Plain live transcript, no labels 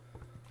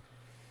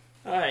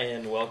Hi,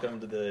 and welcome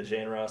to the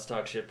Jay and Ross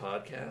Talk Shit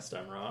podcast.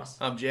 I'm Ross.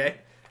 I'm Jay.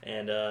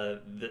 And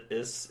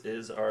this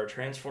is our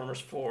Transformers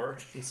 4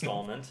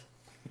 installment.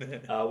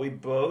 We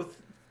both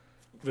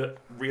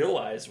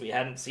realized we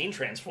hadn't seen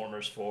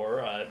Transformers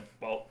 4,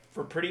 well,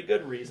 for pretty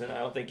good reason. I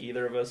don't think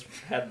either of us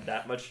had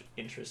that much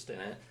interest in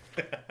it.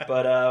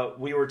 But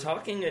we were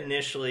talking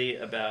initially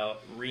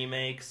about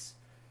remakes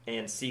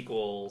and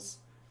sequels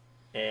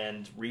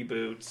and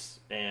reboots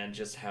and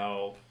just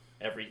how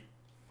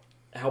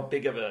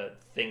big of a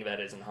thing that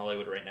is in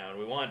Hollywood right now. And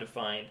we wanted to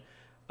find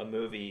a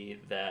movie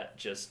that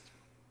just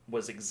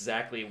was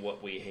exactly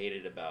what we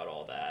hated about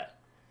all that.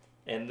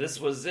 And this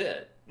was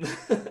it.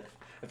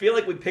 I feel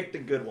like we picked a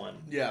good one.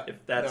 Yeah.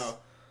 If that's...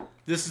 No.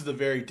 This is the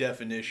very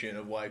definition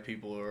of why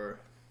people are...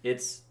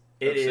 It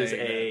is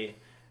a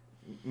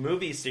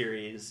movie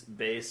series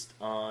based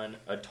on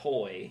a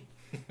toy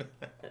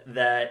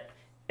that...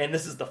 And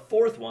this is the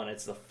fourth one.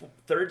 It's the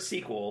third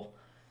sequel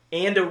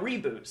and a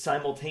reboot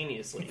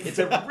simultaneously. It's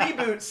a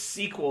reboot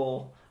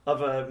sequel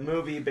of a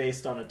movie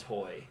based on a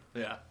toy.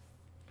 Yeah.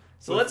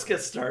 So let's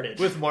get started.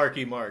 With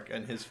Marky Mark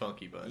and his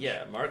Funky Bunch.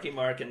 Yeah, Marky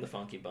Mark and the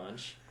Funky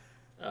Bunch.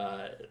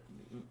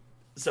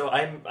 So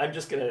I'm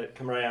just going to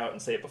come right out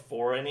and say it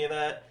before any of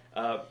that.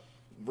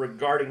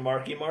 Regarding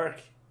Marky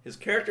Mark, his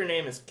character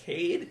name is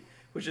Cade,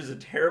 which is a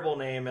terrible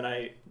name, and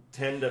I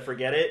tend to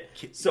forget it.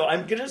 So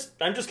I'm just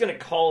going to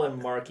call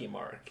him Marky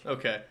Mark.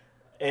 Okay.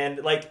 And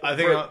like I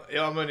think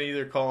I'm going to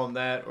either call him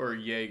that or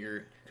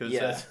Jaeger,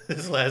 because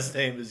his last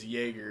name is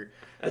Jaeger.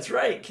 That's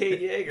right,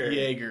 Cade Yeager.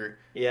 Jaeger.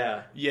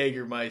 Yeah.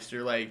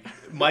 Jaegermeister. Like,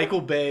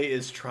 Michael Bay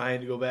is trying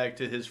to go back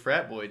to his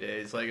frat boy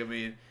days. Like, I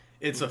mean,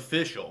 it's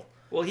official.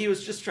 Well, he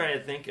was just trying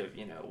to think of,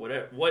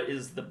 what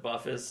is the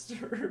buffest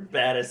or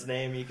baddest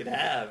name you could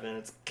have, and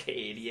it's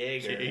Cade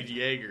Yeager. Cade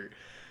Yeager.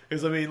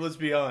 Because, I mean, let's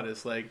be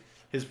honest, like,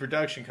 his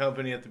production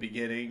company at the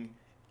beginning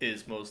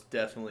is most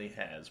definitely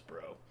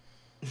Hasbro.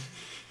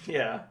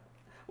 Yeah.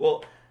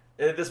 Well,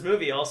 this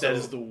movie also... That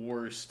is the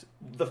worst.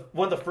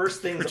 One of the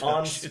first things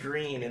on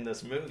screen in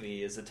this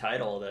movie is a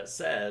title that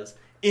says,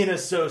 "In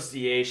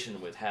association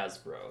with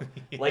Hasbro."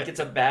 Yeah. Like it's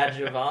a badge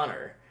of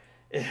honor.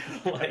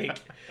 Like,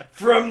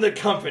 from the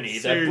company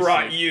that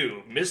brought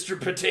you Mr.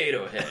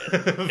 Potato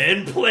Head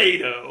and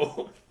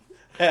Play-Doh.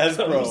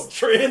 Hasbro.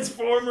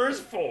 Transformers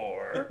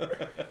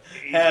 4.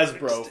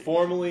 Hasbro,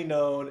 formerly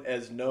known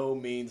as No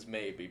Means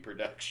Maybe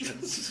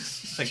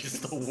Productions. Like, it's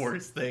the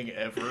worst thing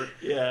ever.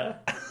 Yeah.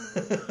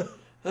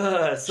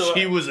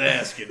 She was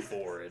asking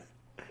for it.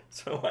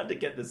 So I wanted to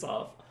get this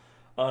off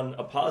on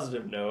a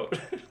positive note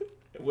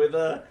with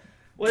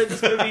what did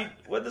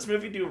this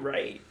movie do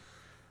right?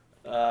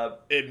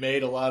 It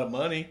made a lot of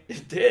money.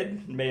 It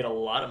did. Made a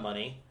lot of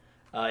money.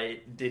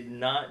 It did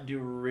not do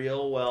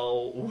real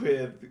well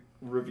with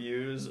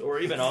reviews or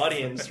even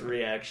audience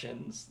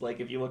reactions. Like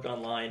if you look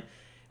online,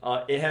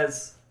 it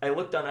has. I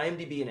looked on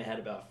IMDb and it had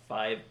about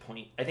I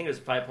think it was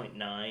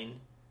 5.9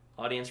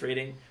 audience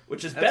rating,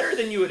 which is better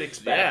than you would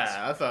expect.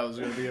 Yeah, I thought it was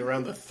going to be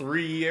around the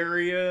 3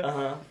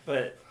 area.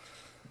 But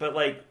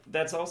like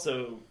that's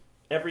also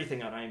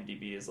everything on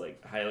IMDb is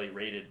like highly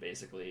rated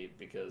basically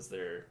because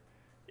they're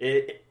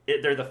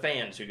the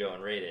fans who go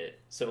and rate it.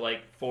 So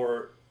like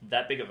for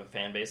that big of a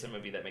fan base, a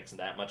movie that makes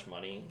that much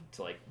money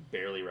to like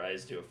barely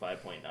rise to a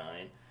 5.9,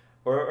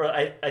 or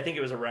I think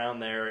it was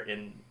around there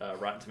in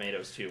Rotten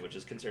Tomatoes too, which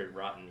is considered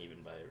rotten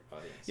even by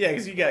audience. Yeah,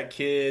 because you got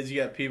kids,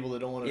 you got people that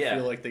don't want to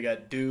feel like they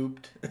got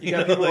duped. You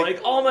got people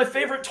like, all my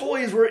favorite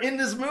toys were in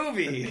this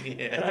movie,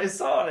 and I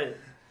saw it.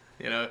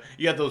 You know,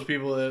 you got those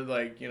people that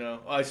like,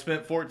 I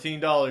spent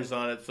 $14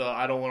 on it, so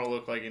I don't want to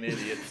look like an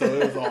idiot. So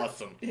it was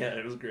awesome. Yeah,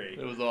 it was great.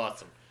 It was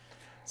awesome.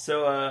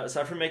 So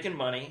aside from making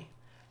money,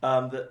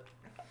 the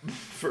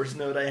first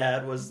note I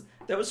had was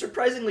that was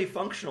surprisingly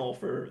functional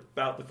for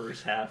about the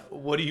first half.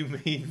 What do you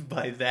mean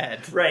by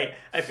that? Right.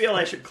 I feel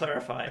I should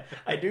clarify.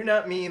 I do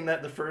not mean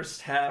that the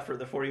first half or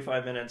the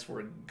 45 minutes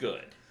were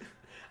good.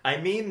 I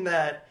mean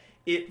that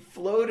it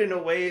flowed in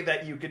a way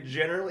that you could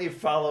generally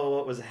follow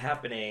what was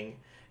happening,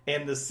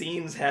 and the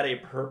scenes had a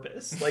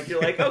purpose. Like,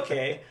 you're like,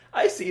 okay,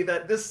 I see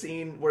that this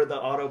scene where the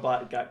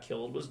Autobot got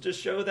killed was to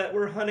show that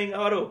we're hunting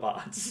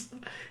Autobots.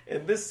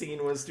 And this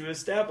scene was to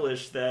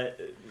establish that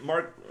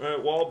Mark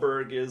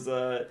Wahlberg is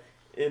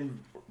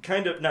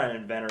kind of, not an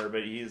inventor,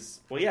 but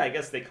I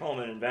guess they call him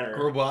an inventor.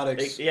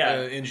 Robotics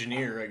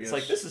engineer, I guess. It's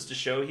like, this is to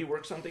show he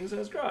works on things in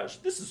his garage.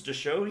 This is to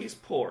show he's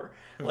poor.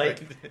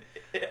 Like,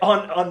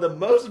 on the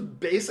most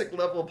basic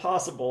level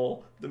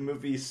possible, the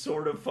movie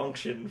sort of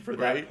functioned for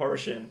that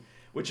portion.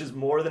 Which is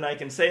more than I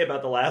can say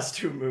about the last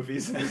two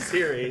movies in the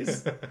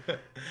series.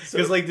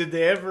 Because, did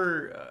they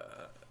ever...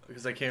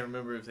 Because I can't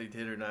remember if they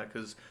did or not,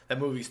 because that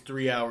movie's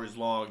 3 hours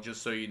long,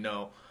 just so you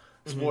know.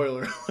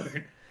 Spoiler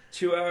alert.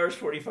 2 hours,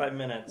 45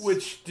 minutes.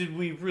 Which, did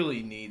we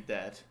really need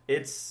that?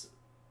 It's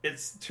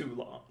too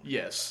long.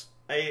 Yes.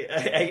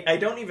 I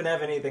don't even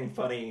have anything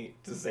funny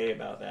to say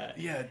about that.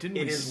 Yeah, It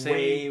is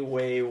way,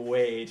 way,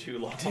 way too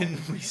long.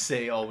 Didn't we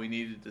say all we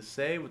needed to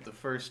say with the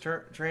first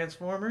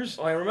Transformers?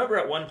 Well, I remember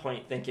at one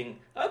point thinking,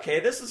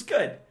 okay, this is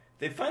good.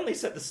 they finally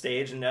set the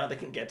stage, and now they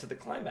can get to the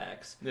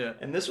climax. Yeah.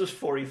 And this was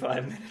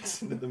 45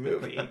 minutes into the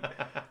movie.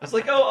 I was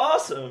like, oh,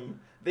 awesome!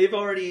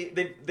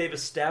 They've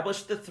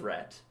established the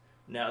threat.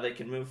 Now they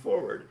can move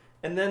forward.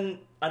 And then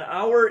an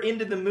hour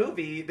into the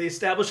movie, they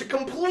establish a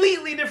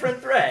completely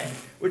different threat,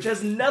 which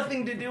has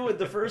nothing to do with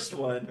the first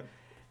one.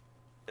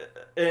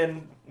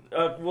 And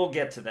we'll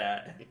get to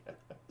that.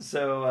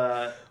 So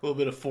a little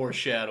bit of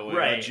foreshadowing.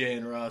 Right. When Jay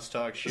and Ross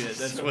talk shit.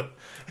 That's what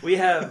we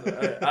have.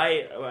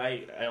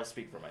 I'll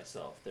speak for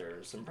myself. There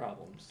are some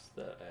problems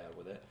that I have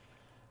with it.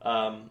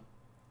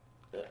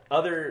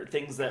 Other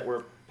things that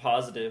were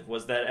positive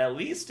was that at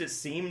least it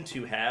seemed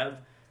to have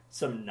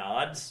some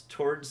nods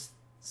towards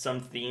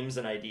some themes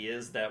and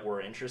ideas that were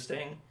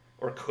interesting,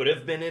 or could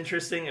have been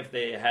interesting if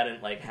they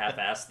hadn't like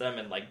half-assed them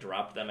and like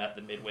dropped them at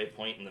the midway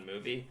point in the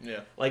movie.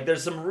 Yeah. Like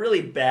there's some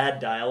really bad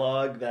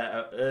dialogue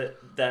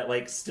that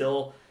like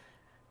still,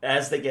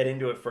 as they get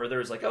into it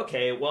further, is like,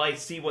 okay, well, I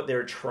see what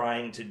they're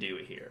trying to do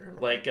here.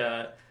 Like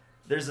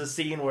there's a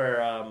scene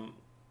where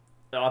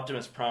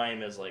Optimus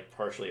Prime is like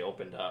partially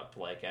opened up,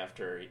 like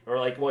after, or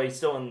like, well, he's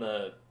still in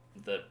the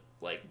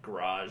like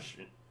garage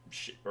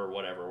or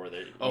whatever, where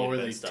they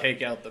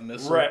take out the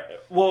missile, right?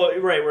 Well,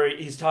 right, where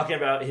he's talking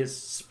about his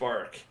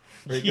spark.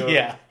 He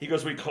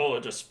goes, we call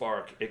it a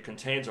spark. It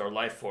contains our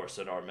life force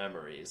and our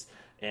memories.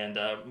 And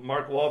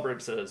Mark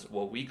Wahlberg says,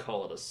 well, we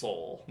call it a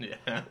soul.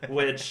 Yeah.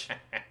 Which,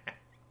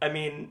 I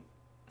mean,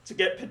 to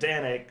get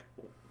pedantic,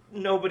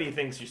 nobody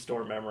thinks you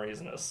store memories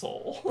in a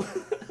soul.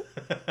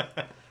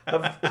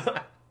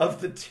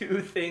 Of the two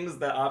things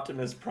that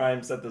Optimus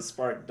Prime said the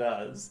spark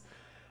does,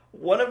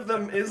 one of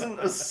them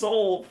isn't a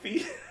soul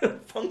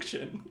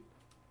function.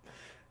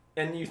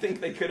 And you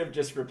think they could have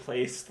just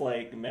replaced,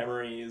 like,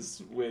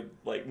 memories with,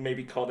 like,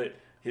 maybe called it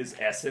his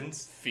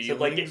essence?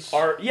 Feelings?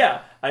 So,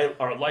 like,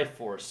 our life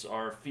force,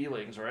 our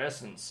feelings, our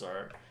essence,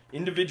 our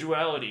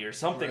individuality, or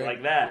something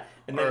like that.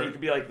 And then you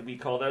could be like, we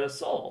call that a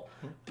soul.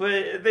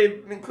 But they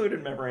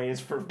included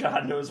memories for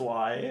God knows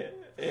why.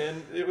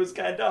 And it was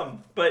kind of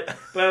dumb. But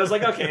I was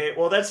like, okay,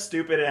 well, that's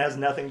stupid. It has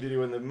nothing to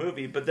do in the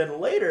movie. But then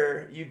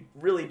later, you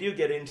really do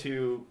get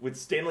into, with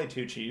Stanley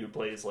Tucci, who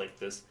plays like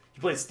this, he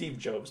plays Steve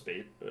Jobs,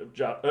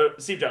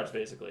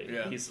 basically.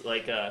 Yeah. He's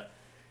like a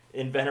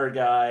inventor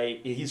guy.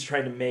 He's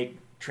trying to make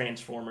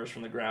Transformers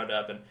from the ground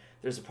up. And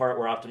there's a part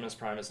where Optimus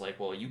Prime is like,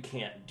 well, you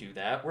can't do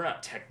that. We're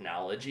not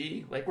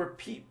technology. Like, we're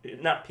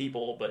not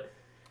people, but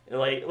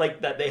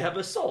like that they have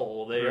a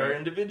soul. They are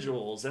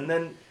individuals. And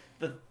then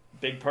the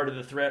big part of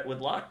the threat with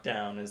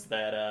Lockdown is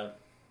that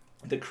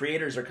the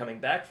creators are coming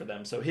back for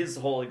them. So his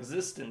whole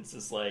existence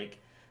is like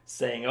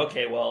saying,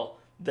 okay, well,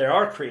 there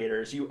are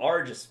creators. You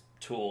are just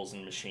tools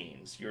and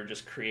machines. You're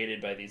just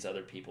created by these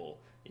other people.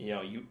 You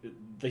know,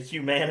 the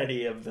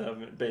humanity of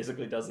them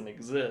basically doesn't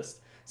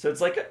exist. So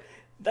it's like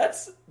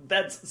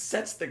that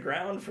sets the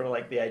ground for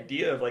like the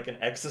idea of like an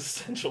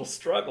existential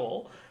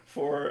struggle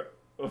for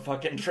a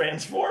fucking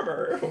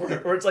Transformer,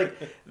 or it's like,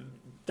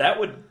 that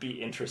would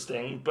be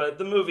interesting, but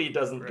the movie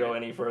doesn't go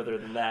any further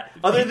than that.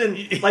 Other than,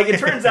 like, it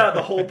turns out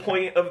the whole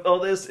point of all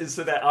this is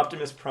so that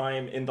Optimus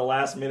Prime, in the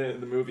last minute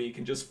of the movie,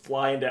 can just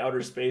fly into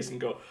outer space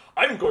and go,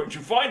 I'm going to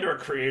find our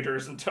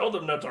creators and tell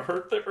them not to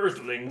hurt the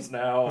Earthlings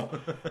now.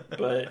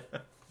 But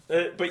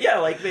yeah,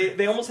 like,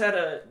 they almost had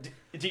a...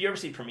 Did you ever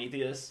see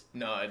Prometheus?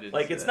 No, I didn't.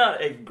 Like, it's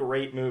not a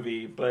great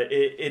movie, but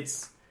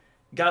it's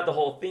got the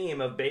whole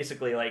theme of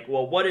basically, like,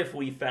 well, what if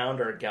we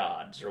found our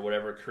gods, or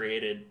whatever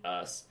created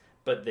us,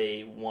 but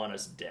they want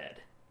us dead.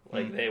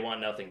 Like, they want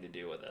nothing to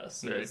do with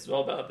us. Right. It's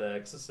all about the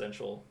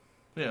existential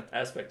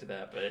aspect of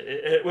that,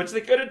 but which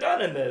they could have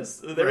done in this.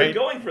 They were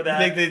going for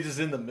that. I think they just,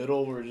 in the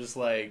middle, were just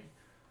like,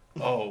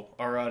 oh,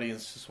 our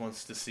audience just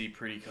wants to see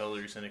pretty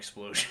colors and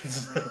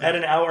explosions. At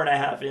an hour and a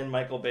half in,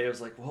 Michael Bay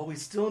was like, well, we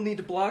still need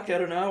to block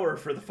out an hour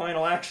for the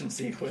final action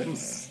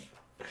sequence.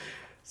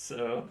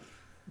 So,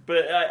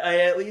 but I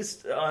at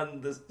least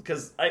on this,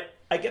 because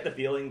I get the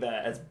feeling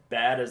that as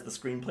bad as the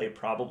screenplay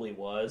probably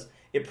was,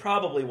 it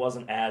probably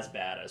wasn't as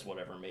bad as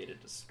whatever made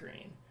it to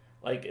screen.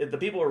 Like, the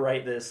people who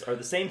write this are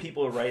the same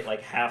people who write,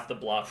 like, half the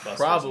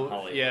blockbusters in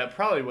Hollywood. Yeah,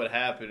 probably what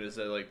happened is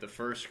that, like, the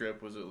first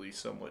script was at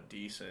least somewhat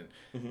decent.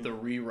 Mm-hmm. The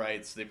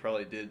rewrites they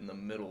probably did in the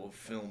middle of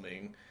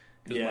filming,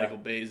 because Michael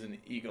Bay's an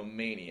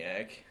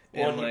egomaniac.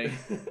 And, like...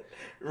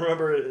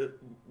 remember,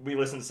 we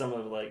listened to some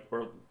of, like,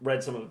 or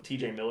read some of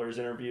T.J. Miller's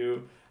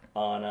interview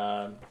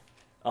on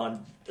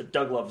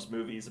Doug Love's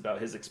Movies about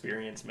his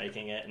experience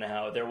making it, and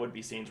how there would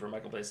be scenes where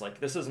Michael Bay's like,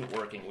 this isn't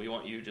working, we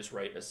want you to just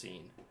write a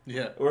scene.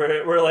 Yeah.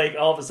 Where like,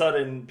 all of a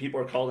sudden, people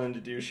are called in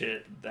to do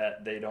shit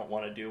that they don't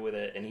want to do with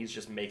it, and he's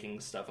just making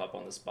stuff up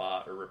on the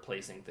spot, or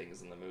replacing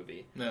things in the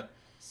movie. Yeah.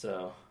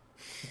 So,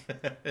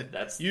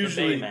 that's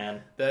usually, the Bay,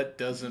 man. That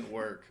doesn't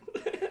work.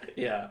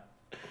 Yeah.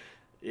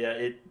 Yeah,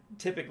 it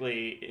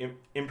typically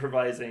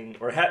improvising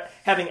or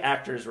having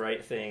actors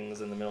write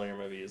things in the Miller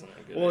movie isn't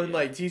a good idea. And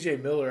like T.J.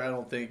 Miller, I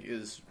don't think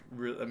is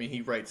real. I mean,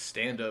 he writes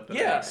stand up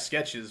and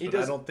sketches, but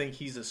I don't think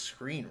he's a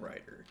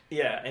screenwriter.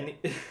 Yeah, and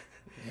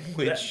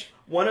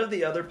One of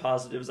the other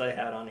positives I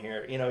had on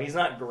here, he's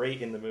not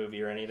great in the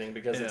movie or anything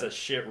because it's a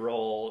shit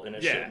role in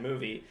a shit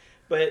movie.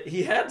 But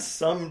he had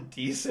some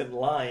decent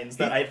lines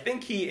that I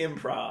think he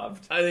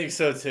improv'd. I think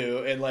so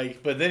too, and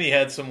but then he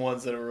had some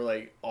ones that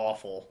were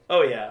awful.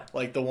 Oh yeah,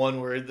 like the one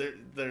where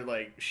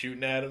they're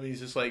shooting at him. He's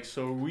just like,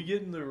 "So are we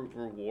getting the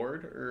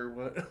reward or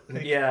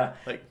what?" Yeah,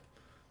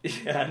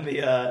 and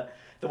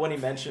the one he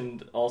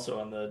mentioned also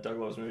on the Doug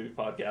Loves Movie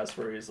podcast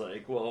where he's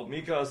like, well,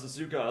 Mikasa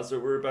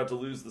Tsukasa, we're about to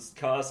lose this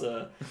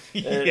casa.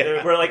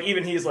 Where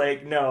even he's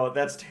like, no,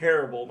 that's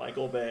terrible,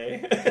 Michael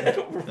Bay.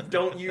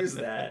 Don't use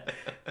that.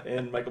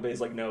 And Michael Bay's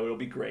like, no, it'll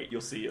be great.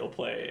 You'll see, it'll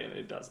play. And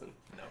it doesn't.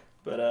 No.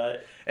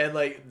 But, and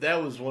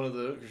that was one of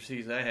the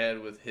critiques I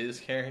had with his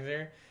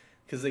character.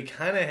 Because they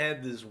kind of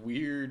had this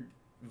weird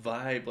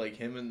vibe,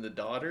 him and the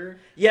daughter.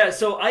 Yeah,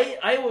 so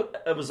I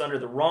was under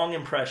the wrong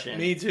impression.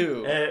 Me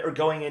too. Or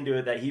going into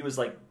it that he was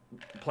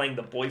playing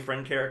the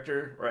boyfriend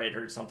character, right,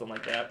 or something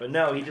like that. But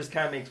no, he just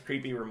kind of makes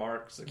creepy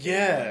remarks.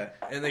 Yeah,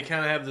 and they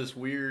kind of have this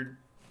weird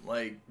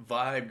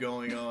vibe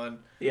going on.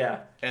 Yeah,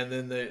 and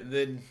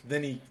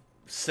then he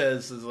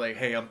says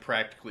hey, I'm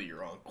practically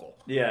your uncle.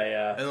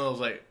 Yeah. And then I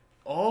was like,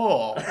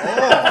 oh.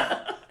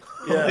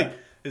 Yeah.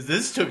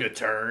 This took a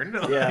turn.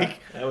 Yeah,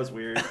 that was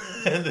weird.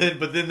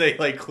 But then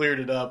they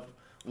cleared it up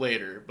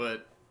later.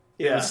 But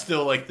it was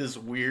still this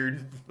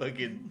weird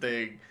fucking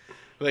thing.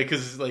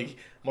 Because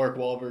Mark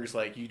Wahlberg's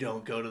you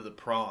don't go to the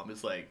prom.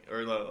 It's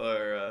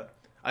or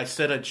I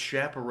said I'd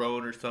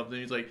chaperone or something.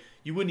 He's like,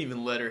 you wouldn't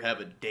even let her have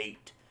a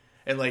date.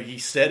 And he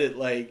said it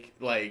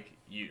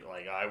you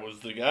I was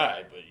the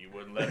guy, but you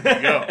wouldn't let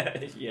me go.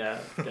 Yeah,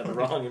 got the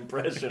wrong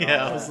impression.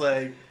 Yeah, I was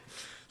like.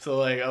 So,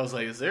 I was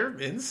like, is there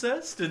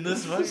incest in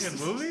this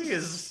fucking movie?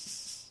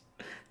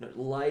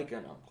 Like an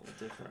uncle,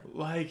 different.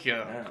 Like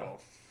an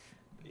uncle.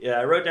 Yeah,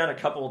 I wrote down a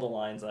couple of the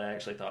lines I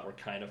actually thought were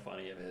kind of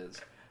funny of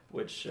his,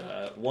 which,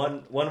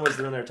 one was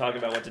when they're talking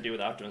about what to do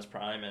with Optimus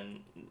Prime, and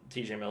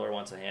T.J. Miller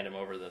wants to hand him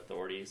over to the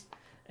authorities,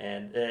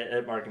 and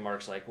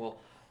Mark's like, well,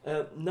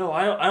 no,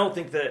 I don't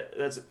think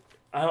that's,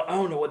 I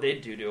don't know what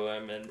they'd do to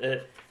him,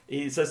 and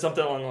he says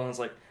something along the lines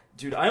like,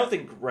 dude, I don't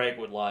think Greg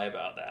would lie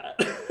about that.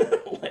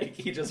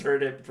 He just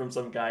heard it from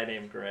some guy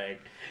named Greg.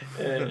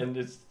 And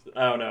it's,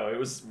 I don't know, it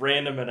was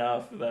random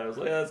enough that I was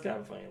like, that's kind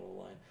of a funny little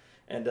line.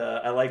 And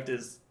I liked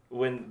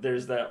when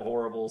there's that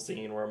horrible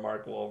scene where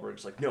Mark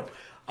Wahlberg's like, no,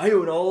 I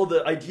own all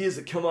the ideas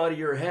that come out of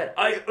your head.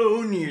 I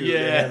own you. Yeah.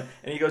 Man.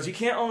 And he goes, you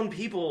can't own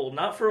people,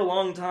 not for a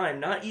long time,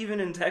 not even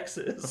in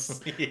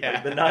Texas.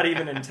 Yeah. The not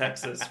even in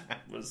Texas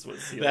was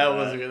sealed. That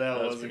was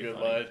a good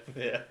line.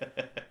 Yeah.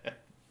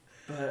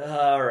 But,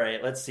 all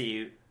right, let's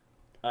see.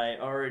 I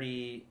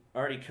already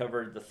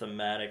covered the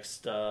thematic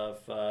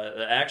stuff.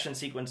 The action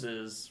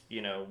sequences,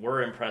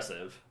 were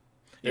impressive.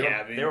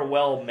 They were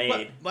well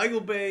made. Michael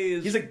Bay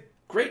he's a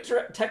great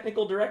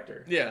technical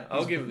director. Yeah,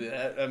 I'll give you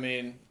that. I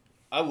mean,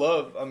 I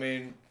love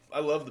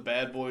the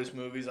Bad Boys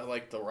movies. I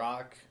like The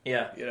Rock.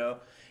 Yeah,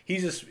 he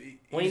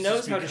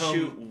knows how to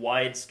shoot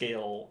wide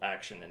scale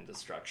action and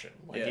destruction.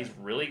 He's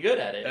really good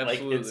at it.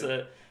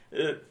 Absolutely.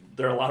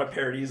 There are a lot of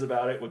parodies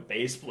about it with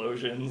Bay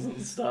explosions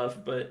and stuff,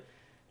 but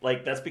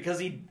that's because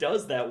he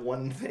does that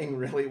one thing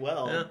really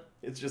well. Yeah.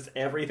 It's just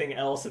everything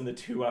else in the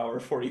 2-hour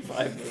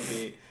 45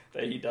 movie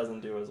that he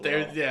doesn't do as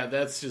well. Yeah,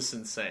 that's just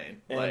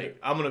insane. And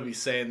I'm going to be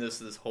saying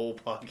this whole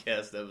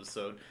podcast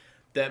episode.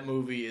 That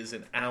movie is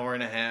an hour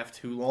and a half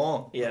too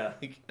long. Yeah.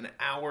 An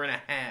hour and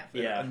a half.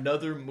 Yeah.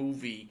 Another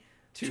movie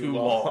too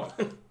long.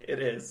 It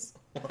is.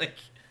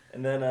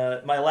 And then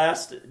my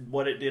last,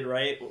 what it did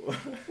right...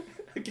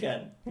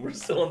 Again, we're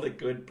still in the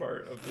good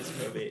part of this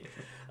movie.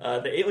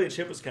 The alien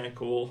ship was kind of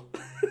cool.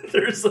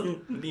 There's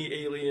some neat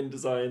alien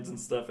designs and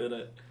stuff in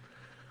it.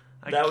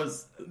 I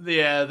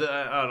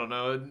don't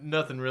know.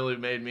 Nothing really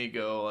made me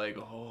go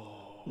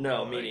oh.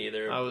 No, me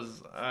neither. I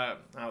was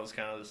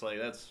kind of just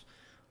that's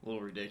a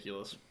little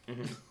ridiculous.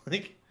 Mm-hmm.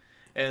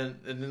 And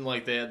then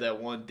they had that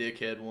one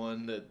dickhead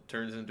one that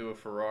turns into a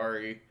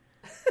Ferrari.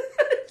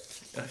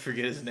 I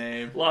forget his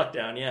name.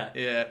 Lockdown, yeah.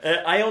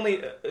 Yeah.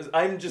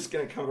 I'm just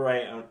going to come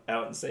right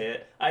out and say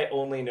it. I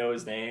only know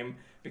his name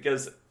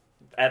because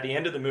at the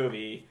end of the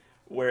movie,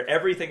 where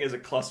everything is a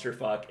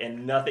clusterfuck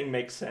and nothing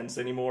makes sense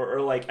anymore,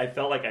 or I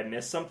felt like I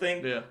missed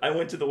something, I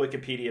went to the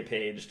Wikipedia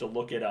page to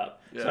look it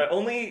up. Yeah. So I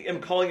only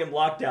am calling him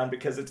Lockdown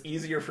because it's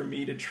easier for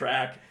me to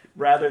track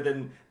rather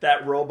than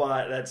that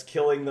robot that's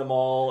killing them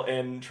all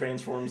and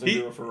transforms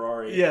into a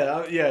Ferrari.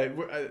 Yeah.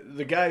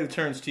 The guy who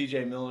turns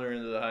T.J. Miller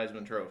into the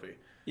Heisman Trophy.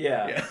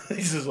 Yeah.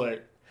 He's just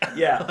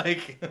yeah.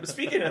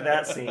 Speaking of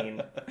that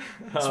scene...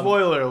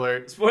 Spoiler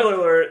alert. Spoiler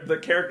alert, the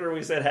character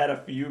we said had a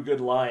few good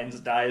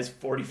lines dies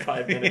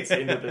 45 minutes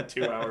into the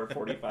 2-hour,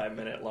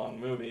 45-minute long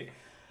movie.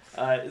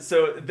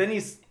 So then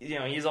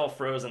he's all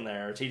frozen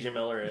there, T.J.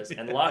 Miller is,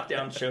 and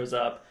Lockdown shows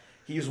up.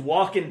 He's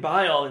walking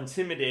by all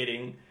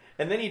intimidating,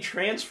 and then he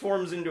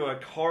transforms into a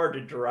car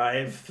to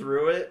drive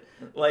through it.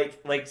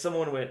 Like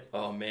someone went,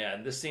 oh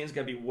man, this scene's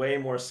going to be way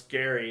more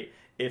scary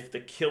if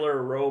the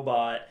killer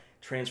robot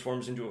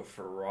transforms into a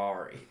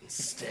Ferrari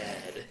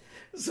instead.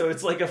 So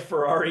it's like a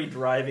Ferrari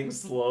driving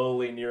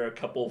slowly near a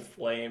couple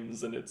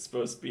flames, and it's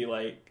supposed to be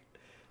like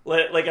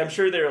I'm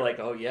sure they're like,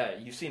 oh yeah,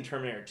 you've seen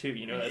Terminator 2,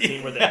 you know that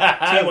scene where the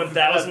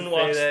T-1000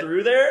 walks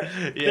through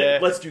there? Yeah.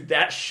 Let's do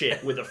that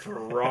shit with a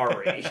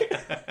Ferrari.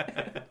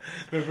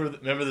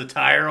 remember the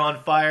tire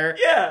on fire?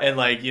 Yeah. And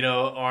like, you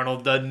know,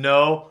 Arnold doesn't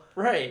know.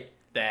 Right.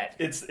 That.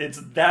 It's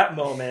that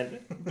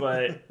moment,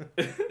 but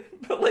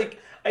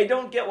like, I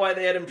don't get why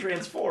they had him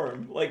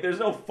transform. Like, there's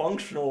no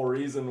functional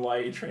reason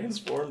why he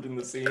transformed in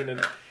the scene,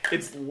 and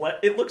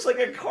it looks like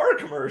a car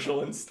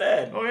commercial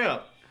instead. Oh yeah.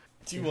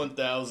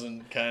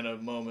 T-1000 kind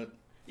of moment.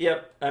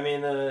 Yep. I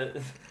mean,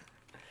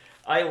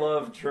 I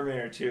love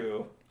Terminator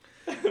 2,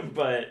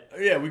 but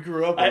yeah, we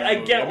grew up. I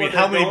get what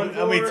how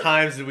they're many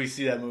times did we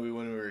see that movie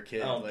when we were a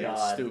kid? Oh like,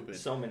 God, stupid.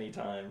 So many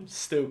times.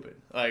 Stupid.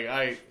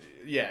 Like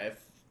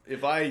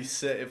if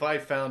I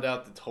found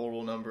out the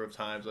total number of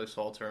times I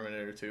saw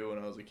Terminator 2 when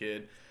I was a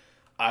kid,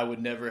 I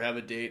would never have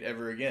a date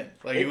ever again.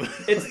 Like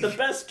it's the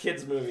best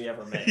kids movie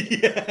ever made.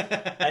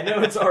 Yeah. I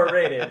know it's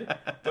R-rated,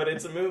 but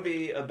it's a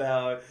movie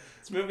about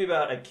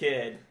a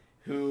kid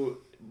who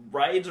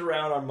rides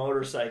around on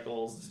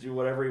motorcycles to do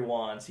whatever he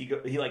wants.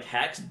 He like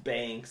hacks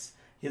banks.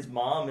 His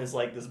mom is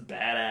like this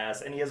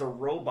badass, and he has a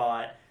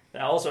robot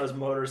that also has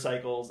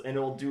motorcycles, and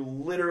it'll do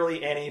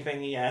literally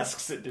anything he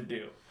asks it to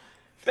do.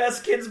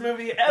 Best kids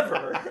movie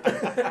ever.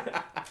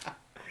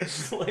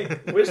 It's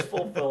like wish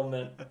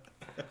fulfillment.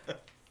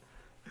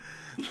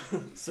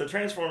 So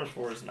Transformers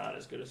 4 is not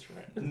as good as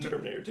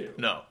Terminator 2.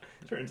 No.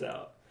 Turns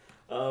out.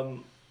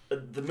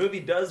 The movie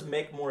does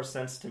make more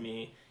sense to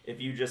me if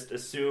you just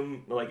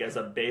assume, like, as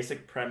a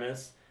basic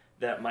premise,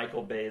 that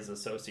Michael Bay is a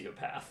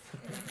sociopath.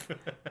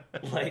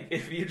 Like,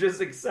 if you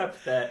just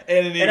accept that.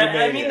 And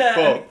I mean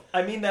that.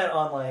 I mean that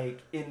on,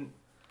 like, in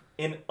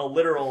a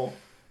literal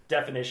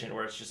definition,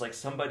 where it's just like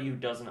somebody who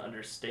doesn't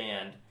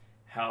understand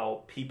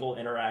how people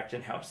interact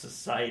and how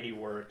society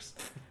works.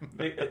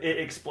 It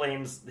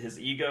explains his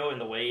ego and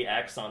the way he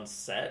acts on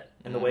set,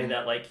 and the way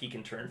that, like, he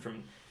can turn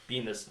from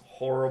being this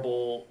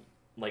horrible,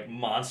 like,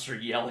 monster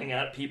yelling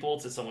at people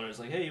to someone who's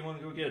like, hey, you want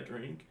to go get a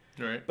drink?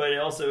 Right. But it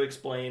also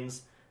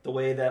explains the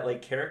way that,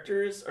 like,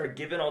 characters are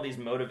given all these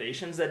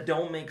motivations that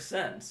don't make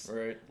sense.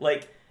 Right.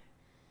 Like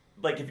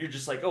if you're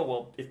just like, oh,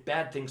 well, if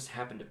bad things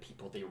happen to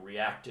people, they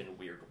react in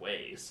weird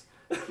ways.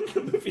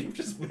 The movie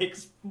just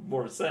makes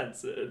more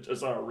sense,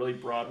 just on a really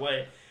broad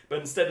way. But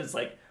instead it's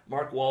like,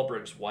 Mark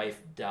Wahlberg's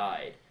wife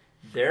died.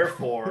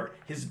 Therefore,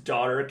 his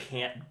daughter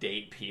can't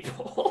date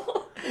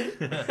people.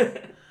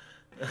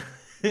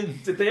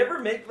 Did they ever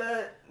make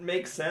that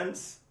make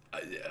sense?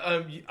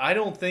 I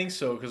don't think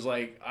so, because,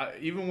 like,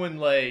 even when,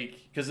 like,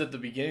 because at the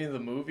beginning of the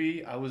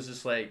movie, I was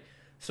just like,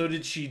 so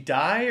did she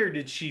die or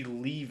did she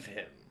leave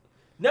him?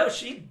 No,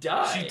 she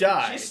died. She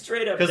died. She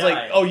straight up died. Because,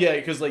 like, oh yeah,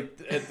 because, like,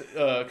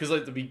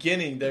 like, the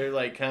beginning, they're,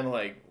 like, kind of,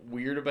 like,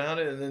 weird about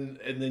it,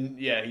 and then,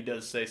 yeah, he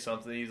does say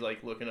something. He's,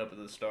 like, looking up at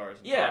the stars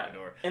and talking to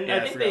her. And yeah, I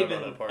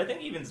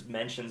think he even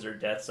mentions her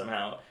death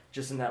somehow,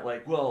 just in that,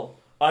 like, well,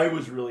 I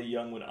was really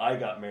young when I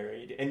got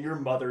married, and your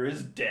mother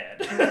is dead.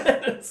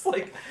 It's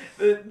like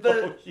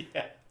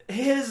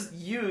his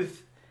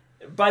youth.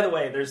 By the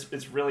way,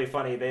 it's really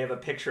funny. They have a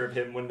picture of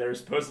him when they're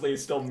supposedly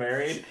still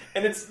married,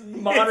 and it's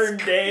modern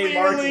day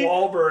Mark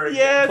Wahlberg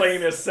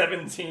playing a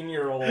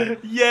 17-year-old.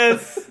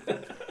 Yes.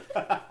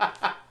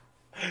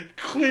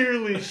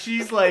 Clearly,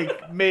 she's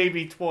like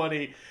maybe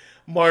 20.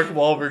 Mark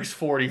Wahlberg's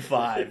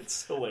 45.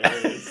 It's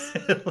hilarious.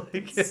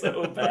 It's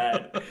so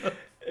bad.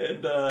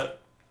 And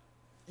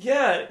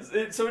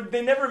so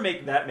they never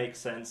make that make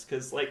sense,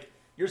 because, like,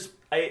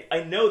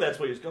 I know that's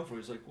what he was going for.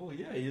 He's like, well,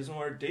 yeah, he doesn't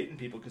want to dating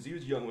people because he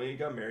was young when he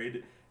got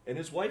married and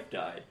his wife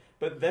died.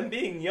 But them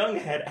being young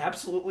had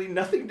absolutely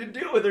nothing to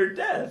do with her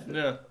death.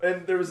 Yeah.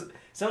 And it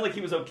sounded like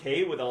he was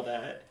okay with all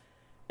that.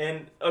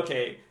 And,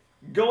 okay,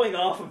 going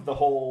off of the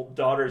whole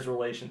daughter's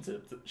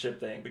relationship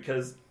thing,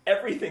 because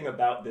everything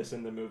about this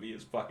in the movie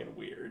is fucking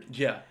weird.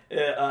 Yeah.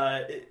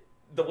 The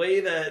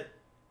way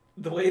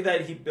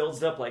that he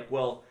builds it up, like,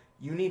 well,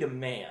 you need a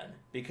man,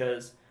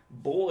 because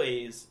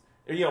boys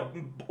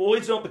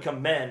don't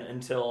become men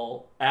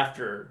until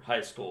after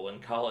high school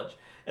and college.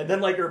 And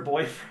then, like, her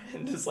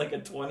boyfriend is like a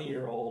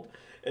 20-year-old,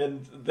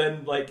 and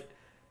then, like,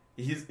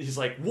 he's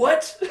like,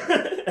 what?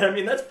 And, I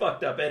mean, that's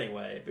fucked up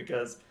anyway,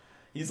 because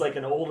he's like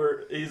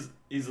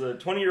he's a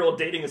 20-year-old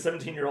dating a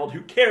 17-year-old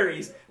who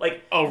carries,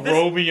 like,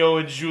 Romeo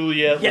and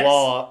Juliet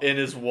law in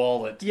his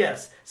wallet.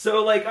 Yes.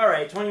 So, like, all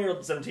right, 20-year-old,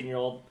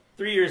 17-year-old,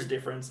 3 years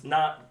difference,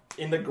 not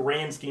in the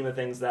grand scheme of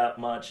things that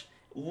much.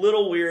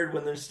 Little weird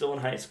when they're still in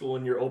high school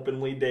and you're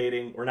openly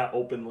dating, or not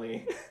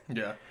openly.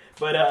 Yeah.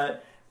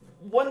 But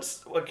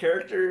once a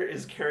character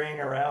is carrying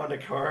around a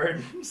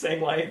card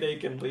saying why they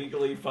can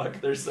legally fuck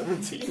their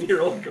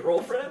 17-year-old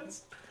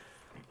girlfriends,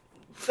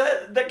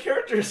 that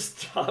character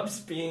stops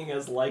being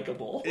as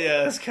likable.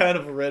 Yeah, it's kind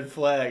of a red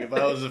flag. If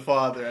I was a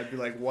father, I'd be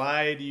like,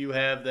 why do you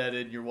have that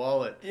in your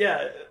wallet?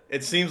 Yeah.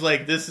 It seems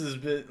like this has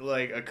been,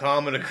 like, a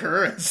common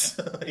occurrence.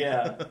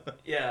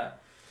 Yeah.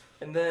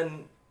 And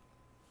then,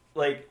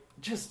 like,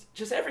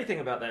 just everything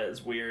about that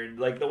is weird.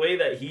 Like the way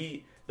that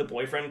the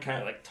boyfriend kind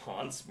of like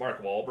taunts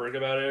Mark Wahlberg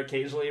about it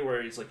occasionally,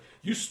 where he's like,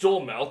 "You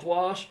stole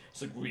mouthwash?"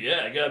 He's like, "Well,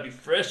 yeah, I gotta be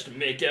fresh to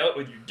make out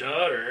with your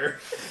daughter."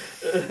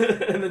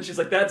 And then she's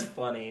like, "That's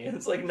funny." And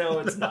it's like, no,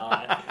 it's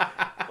not.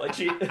 Like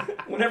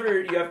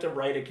whenever you have to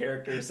write a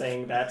character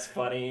saying that's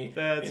funny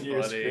in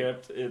your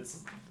script,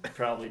 it's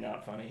probably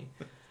not funny.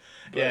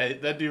 But, yeah,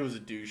 that dude was a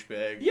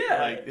douchebag.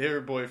 Yeah. Like,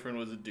 her boyfriend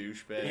was a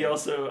douchebag. He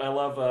also, I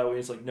love when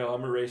he's like, "No,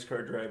 I'm a race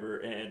car driver,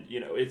 and,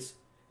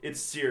 it's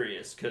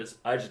serious, because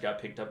I just got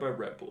picked up by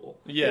Red Bull."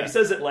 Yeah. And he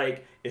says it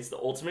like, it's the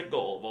ultimate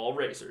goal of all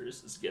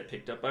racers, is to get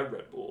picked up by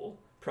Red Bull.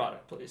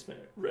 Product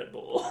placement, Red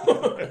Bull.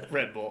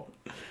 Red Bull.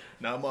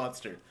 Not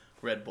Monster.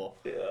 Red Bull.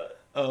 Yeah.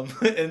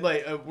 And,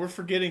 like, we're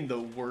forgetting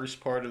the worst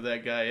part of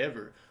that guy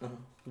ever. Uh-huh.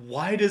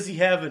 Why does he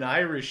have an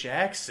Irish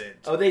accent?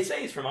 Oh, they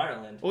say he's from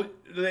Ireland. Well,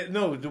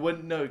 no,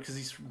 because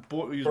he was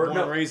born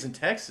and raised in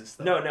Texas,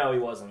 though. No, he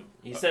wasn't.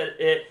 He said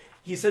it.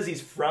 He says he's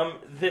from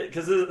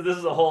because this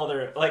is a whole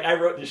other. Like, I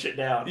wrote this shit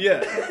down. Yeah.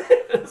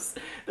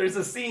 There's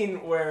a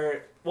scene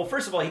where, well,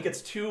 first of all, he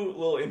gets two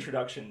little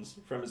introductions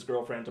from his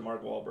girlfriend to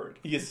Mark Wahlberg.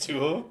 He gets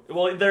two of them?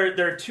 Well,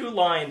 there are two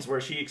lines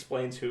where she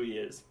explains who he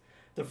is.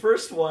 The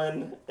first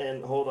one,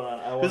 and hold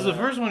on, because the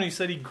first one he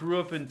said he grew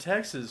up in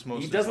Texas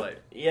most of his life.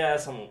 Yeah,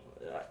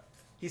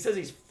 he says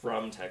he's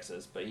from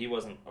Texas, but he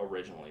wasn't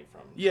originally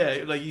from Texas.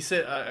 Yeah, like he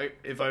said,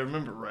 if I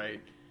remember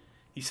right,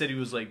 he said he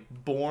was like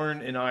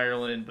born in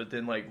Ireland, but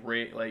then like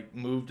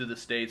moved to the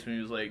States when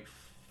he was like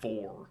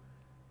 4.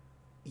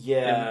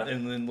 Yeah,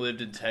 and then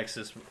lived in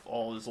Texas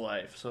all his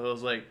life. So I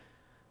was like,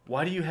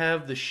 why do you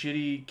have the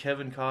shitty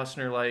Kevin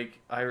Costner like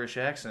Irish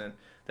accent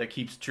that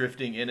keeps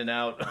drifting in and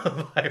out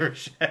of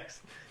Irish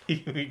accent?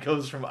 He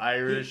goes from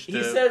Irish to...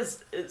 He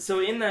says, so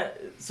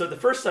the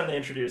first time they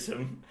introduce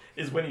him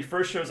is when he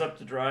first shows up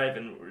to drive,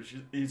 and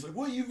he's like,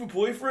 "What, you have a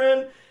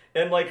boyfriend?"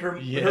 And, like, her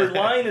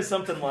line is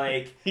something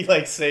like... He,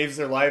 like, saves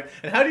their life.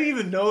 And how do you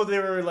even know they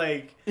were,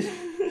 like...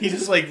 He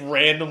just, like,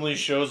 randomly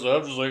shows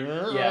up, just like...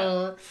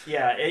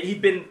 Yeah,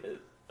 he'd been...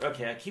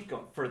 Okay, I keep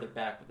going further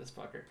back with this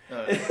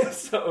fucker.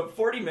 So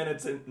 40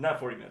 minutes... Not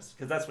 40 minutes,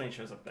 because that's when he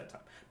shows up at that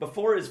time.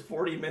 Before his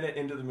 40-minute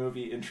into the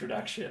movie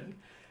introduction...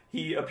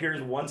 He appears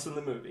once in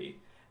the movie,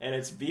 and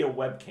it's via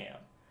webcam.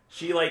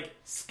 She, like,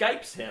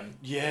 Skypes him,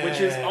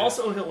 which is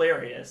also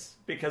hilarious,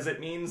 because it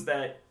means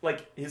that,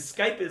 like, his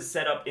Skype is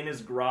set up in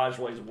his garage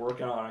while he's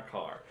working on a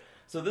car.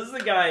 So this is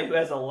a guy who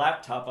has a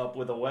laptop up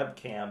with a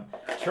webcam,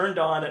 turned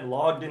on and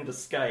logged into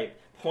Skype,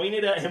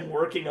 pointed at him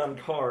working on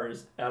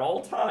cars at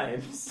all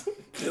times,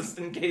 just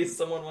in case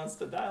someone wants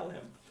to dial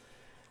him.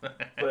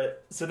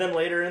 But so then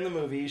later in the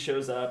movie, he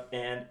shows up,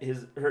 and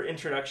her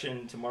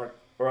introduction to Mark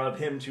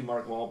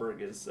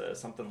Wahlberg is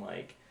something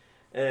like,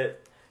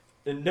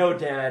 "No,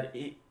 Dad,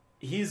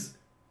 his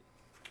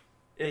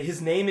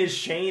name is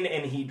Shane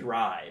and he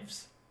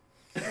drives."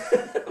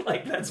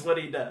 Like, that's what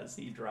he does.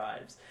 He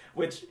drives.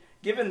 Which,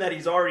 given that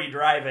he's already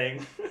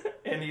driving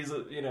and he's,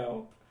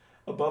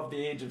 above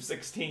the age of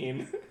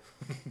 16,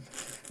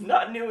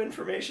 not new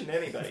information to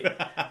anybody.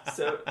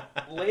 So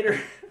later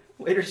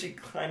she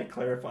kind of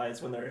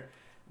clarifies when they're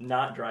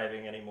not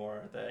driving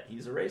anymore that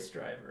he's a race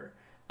driver.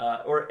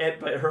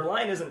 But her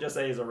line isn't just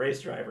that he's a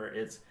race driver,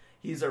 it's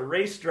he's a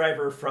race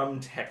driver from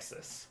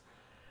Texas.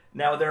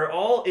 Now, they're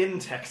all in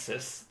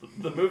Texas.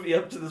 The movie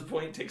up to this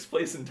point takes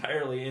place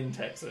entirely in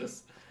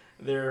Texas.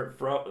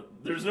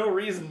 There's no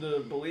reason to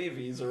believe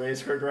he's a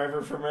race car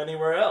driver from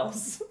anywhere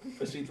else.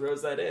 But she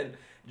throws that in.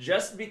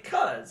 Just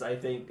because I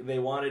think they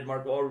wanted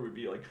Mark Wahlberg to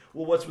be like,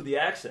 "Well, what's with the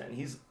accent?"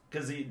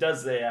 Because he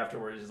does say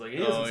afterwards, he's like, "He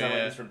doesn't sound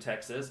like he's from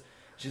Texas."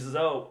 She says,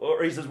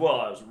 or he says, "Well,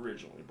 I was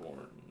originally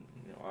born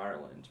in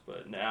Ireland,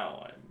 but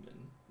now I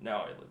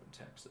live in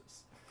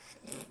Texas."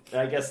 And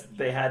I guess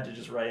they had to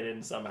just write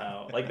in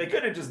somehow. Like, they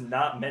could have just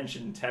not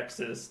mentioned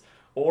Texas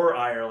or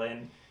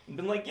Ireland and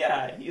been like,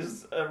 "Yeah,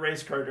 he's a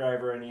race car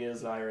driver and he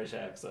has an Irish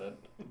accent."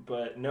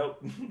 But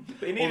nope,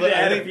 they needed to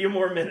add a few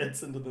more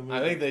minutes into the movie.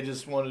 I think they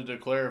just wanted to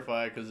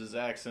clarify because his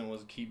accent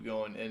was keep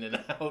going in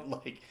and out.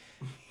 Like,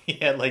 he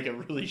had like a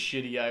really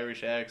shitty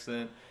Irish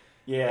accent.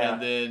 Yeah,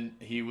 and then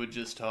he would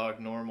just talk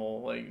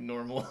normal,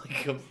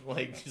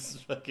 like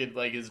just fucking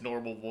like his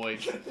normal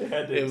voice.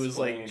 It was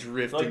like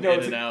drifting in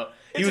and out.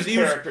 He was a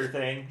character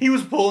thing. He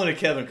was pulling a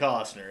Kevin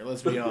Costner.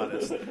 Let's be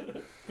honest.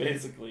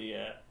 Basically,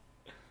 yeah.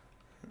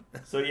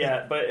 So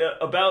yeah, but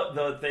about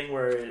the thing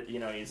where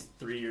he's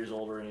 3 years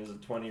older and he's a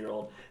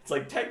 20-year-old. It's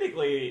like,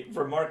 technically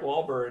for Mark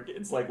Wahlberg,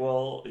 it's like,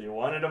 well, you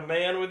wanted a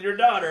man with your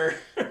daughter.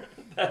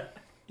 That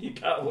you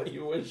got what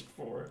you wished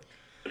for.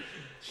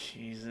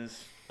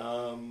 Jesus.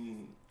 Okay.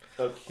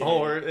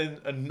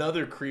 And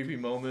another creepy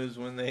moment is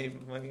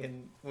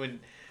when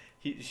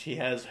she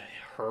has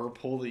her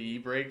pull the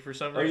e-brake for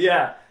some reason. Oh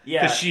yeah.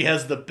 Because she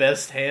has the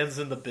best hands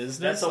in the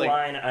business. That's a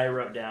line I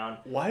wrote down.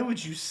 Why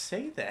would you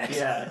say that?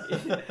 Yeah.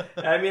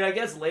 I mean, I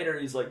guess later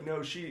he's like,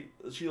 "No, she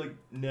like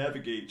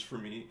navigates for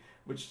me,"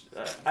 which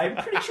I'm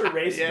pretty sure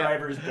race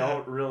drivers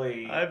don't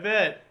really. I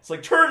bet it's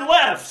like, "Turn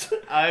left."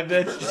 I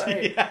bet.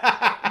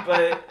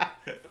 Right.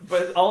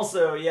 But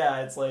also,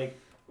 yeah, it's like,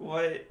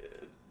 Why?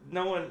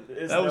 No one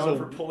is known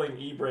for pulling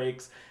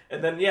e-brakes.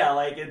 And then, yeah,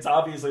 like, it's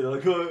obviously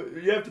like, oh,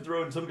 you have to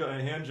throw in some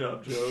kind of hand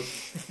job joke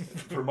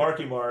for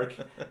Marky Mark,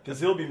 because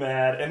he'll be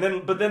mad.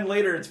 But then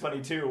later it's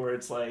funny, too, where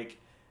it's like,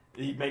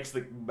 he makes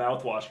the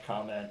mouthwash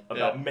comment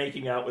about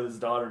making out with his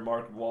daughter, and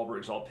Mark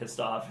Wahlberg's all pissed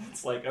off.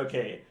 It's like,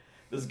 okay,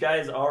 this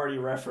guy's already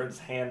referenced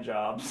hand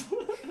jobs.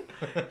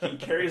 He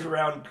carries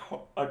around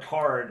a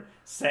card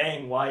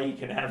saying why he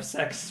can have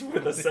sex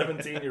with a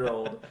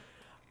 17-year-old.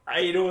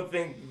 I don't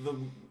think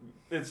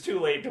it's too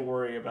late to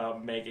worry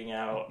about making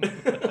out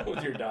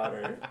with your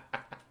daughter.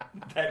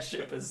 That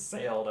ship has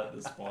sailed at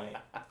this point.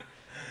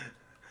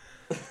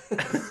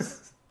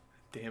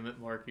 Damn it,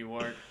 Marky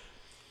Mark.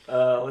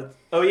 So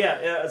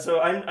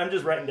I'm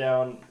just writing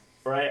down,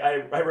 or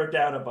I wrote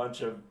down a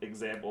bunch of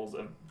examples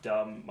of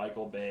dumb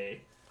Michael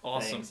Bay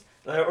things.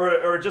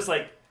 Or just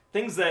like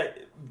things that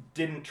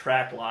didn't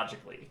track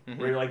logically. Mm-hmm.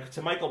 Where you're like,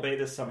 to Michael Bay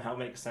this somehow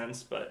makes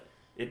sense, but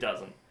it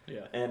doesn't.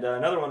 Yeah. And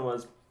another one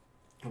was,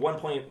 at one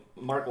point,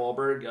 Mark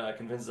Wahlberg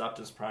convinces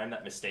Optimus Prime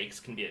that mistakes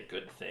can be a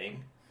good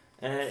thing.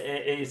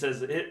 And he says,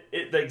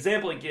 the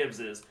example he gives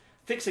is,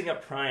 fixing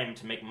up Prime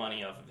to make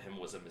money off of him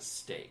was a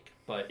mistake,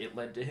 but it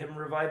led to him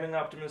reviving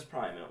Optimus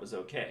Prime, and it was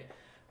okay.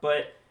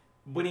 But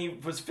when he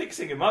was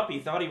fixing him up, he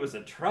thought he was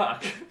a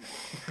truck.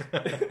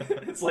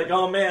 It's like,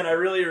 oh man, I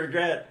really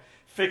regret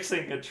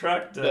fixing a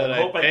truck that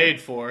I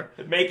paid for,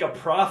 make a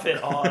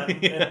profit on,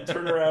 and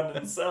turn around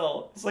and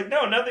sell. It's like,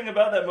 no, nothing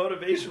about that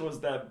motivation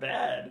was that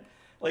bad.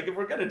 Like, if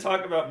we're going to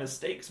talk about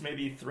mistakes,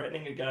 maybe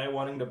threatening a guy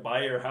wanting to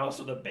buy your house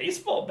with a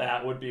baseball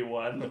bat would be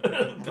one.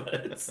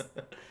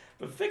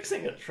 But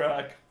fixing a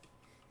truck,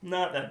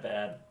 not that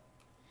bad.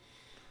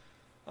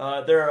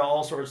 There are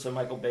all sorts of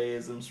Michael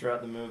Bayisms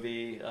throughout the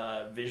movie,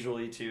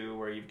 visually too,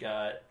 where you've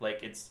got,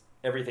 like,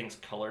 everything's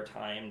color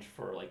timed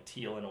for, like,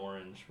 teal and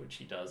orange, which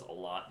he does a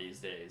lot these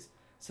days.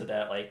 So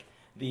that, like,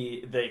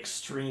 the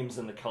extremes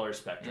in the color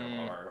spectrum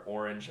are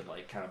orange and,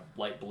 like, kind of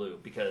light blue,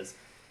 because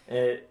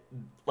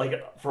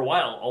for a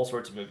while, all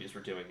sorts of movies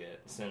were doing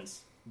it,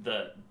 since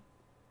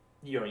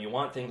you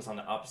want things on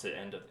the opposite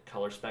end of the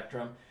color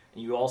spectrum,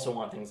 and you also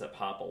want things that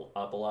pop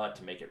up a lot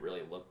to make it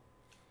really look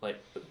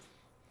like,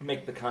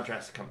 make the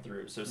contrast come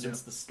through. So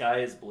since the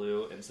sky is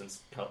blue, and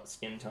since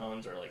skin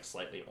tones are like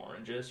slightly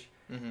orangish,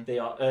 they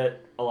a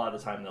lot of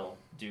the time they'll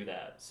do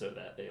that so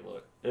that they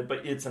look.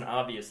 But it's an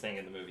obvious thing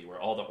in the movie where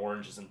all the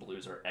oranges and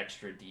blues are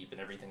extra deep,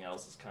 and everything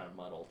else is kind of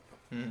muddled.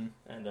 And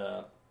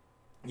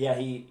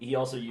he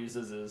also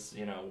uses his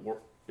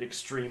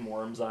extreme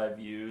worm's eye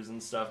views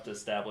and stuff to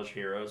establish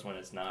heroes when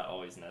it's not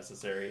always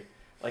necessary.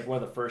 Like,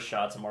 one of the first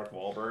shots of Mark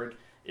Wahlberg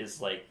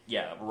is, like,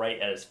 right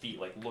at his feet,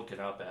 like,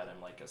 looking up at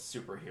him like a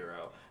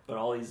superhero. But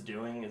all he's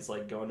doing is,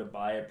 like, going to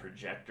buy a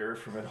projector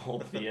from an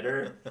old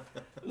theater.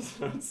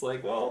 So it's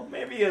like, well,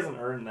 maybe he hasn't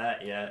earned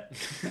that yet.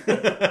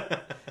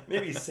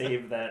 Maybe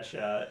save that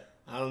shot.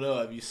 I don't know.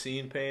 Have you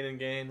seen Pain and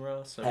Gain,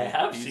 Ross? I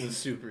have seen.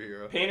 He's a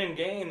superhero. Pain and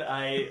Gain,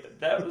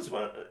 that was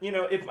one,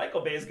 if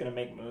Michael Bay is going to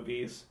make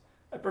movies,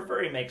 I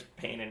prefer he makes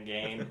Pain and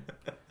Gain.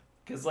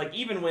 Because, like,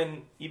 even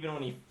when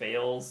he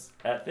fails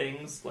at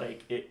things,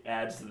 like, it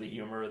adds to the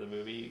humor of the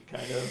movie,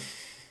 kind of.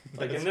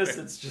 Like, in this,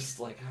 it's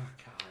just like, oh,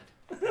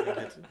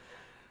 God.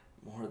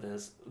 More of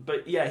this.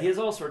 But, yeah, he has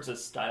all sorts of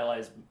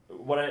stylized,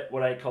 what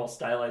I call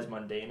stylized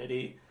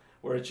mundanity,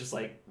 where it's just,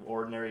 like,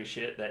 ordinary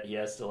shit that he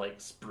has to,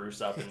 like,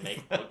 spruce up and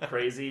make look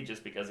crazy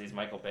just because he's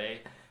Michael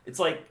Bay. It's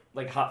like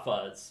Hot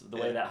Fuzz, the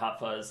way that Hot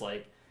Fuzz,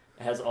 like,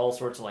 has all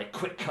sorts of, like,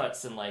 quick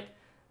cuts and, like,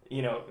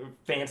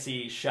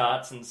 fancy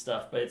shots and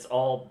stuff, but it's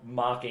all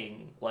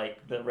mocking,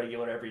 like, the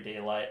regular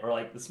everyday life, or,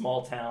 like, the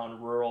small town,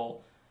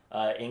 rural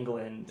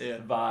England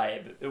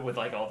vibe with,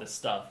 like, all this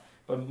stuff.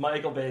 But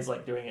Michael Bay's,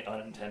 like, doing it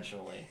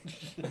unintentionally.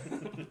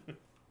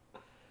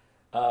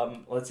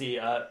 Let's see,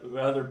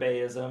 other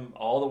Bayism,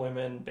 all the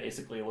women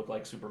basically look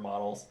like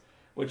supermodels,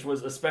 which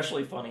was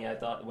especially funny, I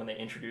thought, when they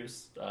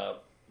introduced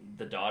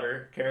the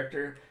daughter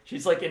character.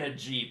 She's, like, in a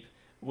Jeep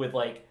with,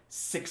 like,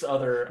 6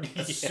 other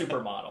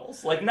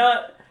supermodels. Like,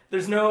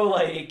 there's no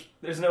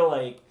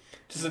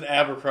just an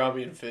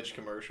Abercrombie and Fitch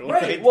commercial.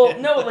 Right. Well,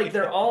 no, like,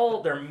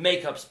 their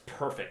makeup's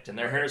perfect and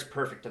their hair's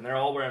perfect and they're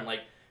all wearing,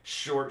 like,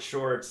 short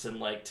shorts and,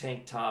 like,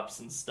 tank tops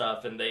and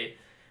stuff, and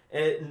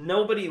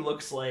nobody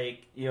looks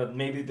like,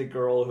 maybe the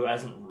girl who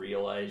hasn't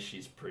realized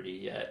she's pretty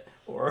yet,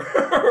 or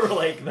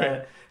like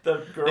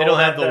the girl. They don't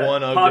have the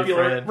one ugly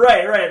friend.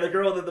 Right. The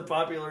girl that the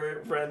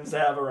popular friends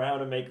have around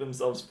to make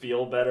themselves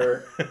feel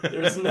better.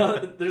 There's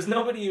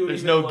nobody who.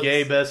 There's no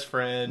gay best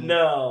friend.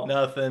 No.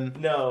 Nothing.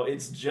 No,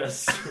 it's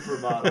just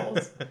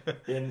supermodels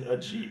in a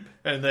Jeep.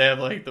 And they have,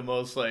 like, the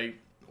most, like,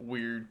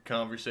 weird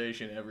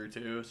conversation ever,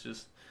 too. It's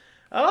just,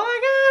 oh my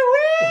God,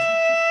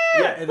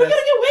 woo! Yeah, we're gonna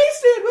get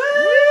wasted,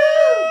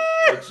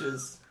 woo! Which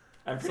is,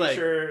 I'm pretty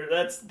sure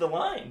that's the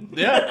line.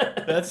 Yeah,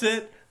 that's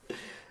it.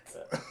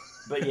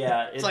 But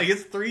yeah, it's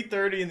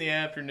 3:30 in the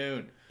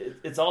afternoon.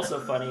 It's also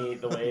funny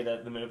the way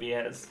that the movie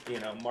has,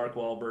 Mark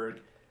Wahlberg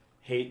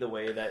hate the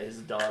way that his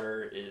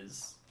daughter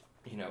is,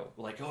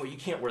 like, oh, you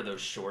can't wear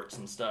those shorts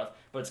and stuff,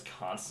 but it's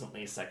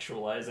constantly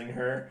sexualizing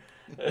her.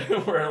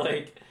 where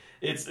like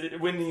it's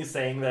when he's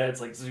saying that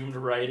it's like zoomed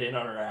right in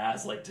on her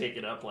ass, like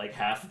taking up like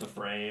half the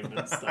frame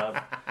and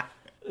stuff.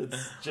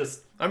 It's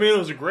just. I mean, it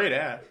was a great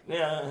ad.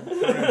 Yeah.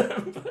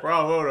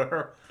 Bravo to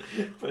her.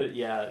 But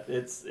yeah,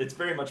 it's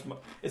very much.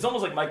 It's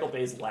almost like Michael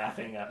Bay's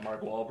laughing at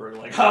Mark Wahlberg,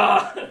 like,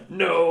 "Ha,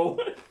 no,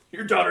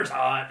 your daughter's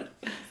hot."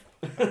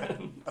 I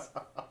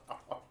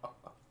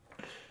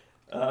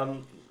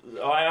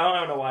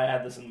don't know why I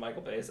had this in the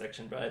Michael Bay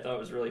section, but I thought it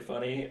was really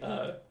funny.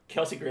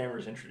 Kelsey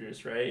Grammer's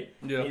introduced, right?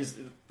 Yeah. He's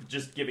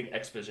just giving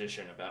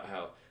exposition about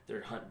how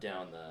they're hunting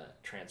down the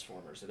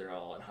Transformers, so they're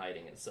all in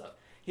hiding and stuff.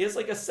 He has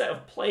like a set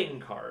of playing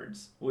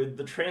cards with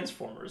the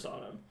Transformers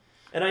on them.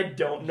 And I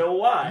don't know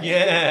why.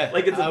 Yeah.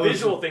 Like, it's a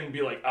visual thing to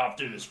be like,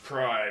 Optimus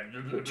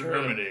Prime.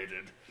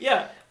 Terminated.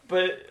 Yeah,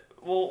 but,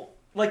 well,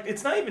 like,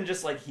 it's not even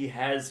just like he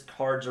has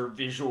cards or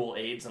visual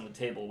aids on the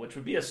table, which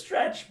would be a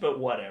stretch, but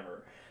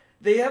whatever.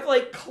 They have,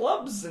 like,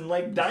 clubs and,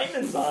 like,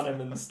 diamonds on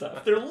them and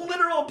stuff. They're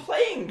literal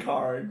playing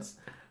cards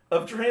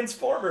of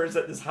Transformers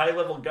that this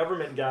high-level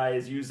government guy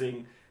is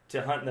using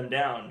to hunt them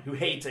down, who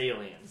hates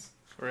aliens.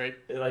 Right.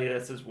 Like,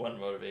 that's his one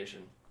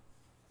motivation.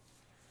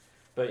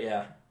 But,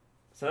 yeah.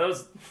 So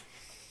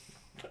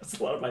that's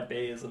a lot of my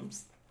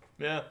Bayisms.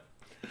 Yeah.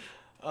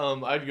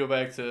 I'd go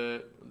back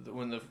to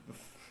when the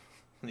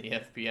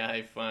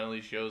FBI finally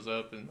shows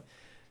up and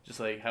just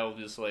like how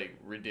just like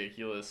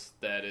ridiculous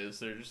that is.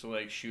 They're just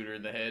like shoot her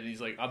in the head. And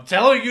he's like, "I'm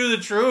telling you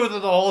the truth,"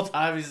 and the whole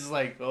time he's just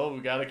like, "Oh,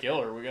 we gotta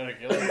kill her. We gotta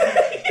kill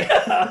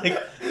her."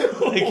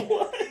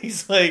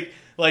 He's like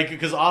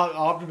because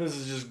Optimus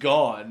is just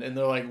gone, and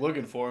they're like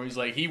looking for him. He's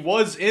like, he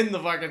was in the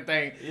fucking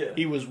thing. Yeah.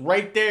 He was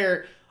right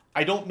there.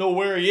 I don't know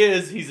where he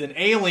is. He's an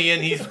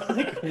alien. He's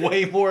like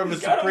way more of a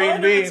supreme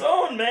being. Its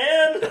own,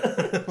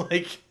 man.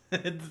 Like,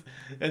 and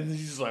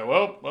he's just like,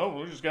 well,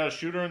 we just gotta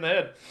shoot her in the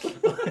head.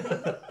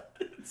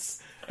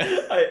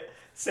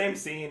 Same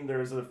scene. There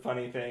was a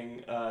funny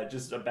thing,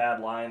 just a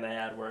bad line they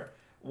had where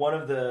one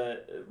of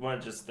the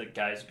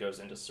guys goes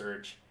into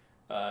search,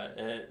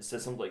 and it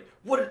says something like,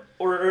 "What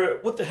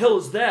the hell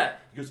is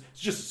that?" He goes, "It's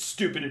just a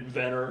stupid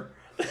inventor."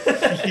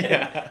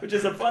 Yeah. Which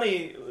is a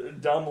funny,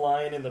 dumb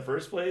line in the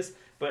first place,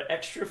 but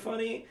extra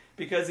funny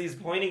because he's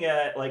pointing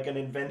at like an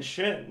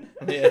invention.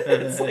 Yeah.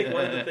 It's like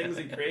one of the things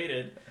he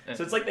created.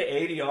 So it's like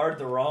they ADR'd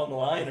the wrong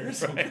line or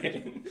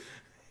something.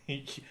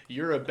 Right.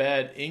 You're a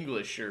bad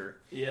Englisher.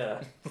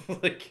 Yeah.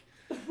 Like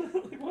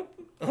what?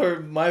 Or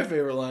my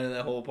favorite line in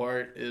that whole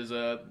part is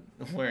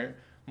where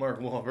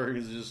Mark Wahlberg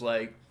is just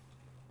like,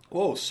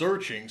 "Whoa,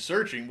 searching.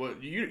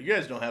 What? You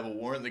guys don't have a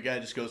warrant." The guy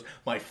just goes,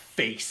 "My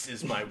face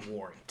is my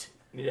warrant."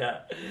 Yeah,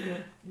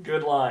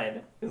 good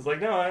line. It's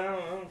like, no, I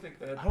don't think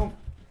that. I don't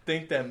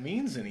think that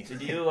means anything.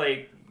 Did you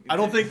like? I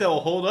don't think that will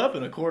hold up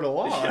in a court of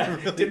law. Yeah,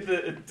 really... did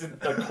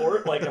the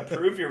court like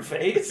approve your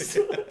face?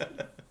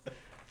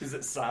 Is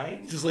it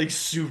signed? Just like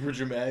super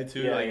dramatic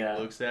too. Yeah, like yeah.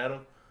 He looks at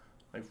him,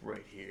 like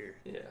right here.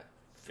 Yeah.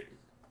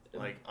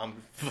 Like I'm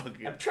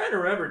fucking. I'm trying to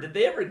remember. Did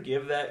they ever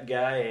give that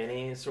guy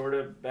any sort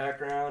of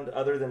background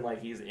other than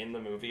like he's in the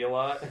movie a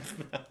lot?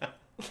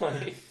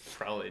 Like,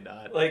 probably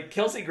not. Like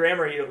Kelsey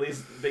Grammer, at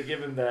least they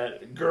give him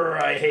that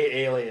 "grr, I hate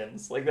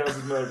aliens." Like that was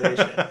his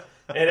motivation,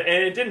 and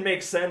it didn't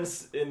make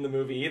sense in the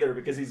movie either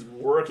because he's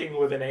working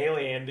with an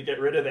alien to get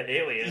rid of the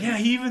aliens. Yeah,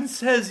 he even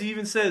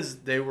says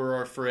they were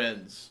our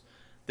friends.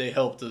 They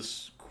helped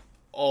us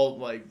all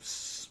like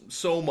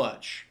so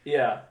much.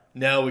 Yeah.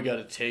 Now we got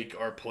to take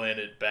our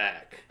planet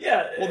back.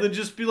 Yeah. Well, then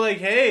just be like,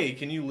 "Hey,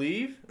 can you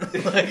leave?"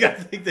 Like I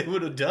think they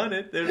would have done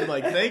it. They'd be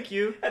like, "Thank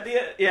you." And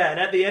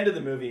at the end of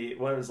the movie,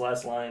 one of his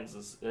last lines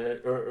is,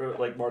 or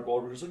like Mark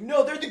Wahlberg's like,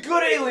 "No, they're the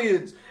good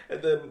aliens,"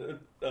 and then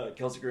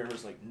Kelsey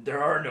Grammer's like,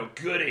 "There are no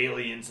good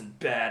aliens and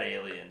bad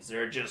aliens.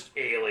 They're just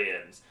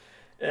aliens."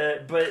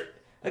 But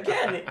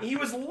again, he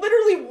was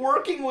literally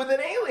working with an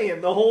alien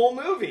the whole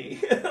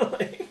movie.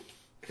 Like,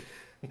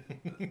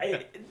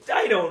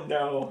 I don't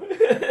know.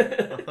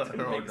 I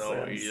don't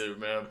know either,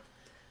 man.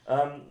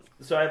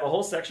 So I have a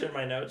whole section in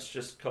my notes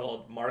just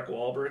called "Mark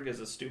Wahlberg is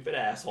a stupid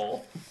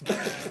asshole,"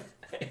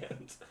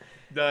 and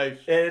Nice.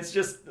 And it's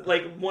just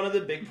like one of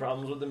the big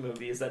problems with the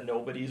movie is that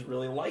nobody's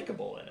really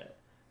likable in it.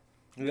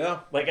 Yeah.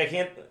 Like I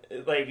can't.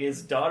 Like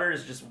his daughter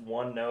is just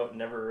one note,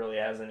 never really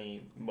has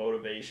any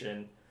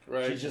motivation.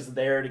 Right. She's just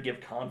there to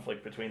give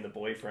conflict between the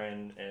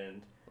boyfriend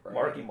and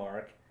Marky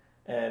Mark.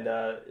 And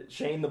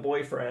Shane, the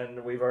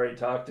boyfriend, we've already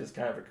talked, is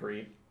kind of a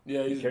creep.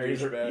 Yeah, he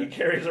carries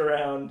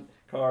around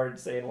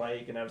cards saying why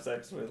he can have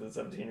sex with a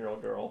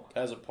 17-year-old girl.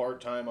 Has a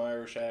part-time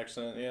Irish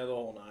accent. Yeah, the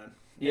whole nine.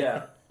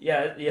 Yeah.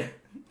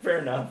 Fair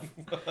enough.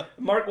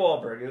 Mark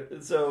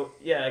Wahlberg. So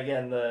yeah,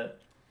 again,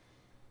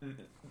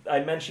 I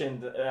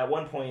mentioned at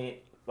one point,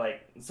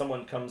 like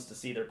someone comes to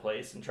see their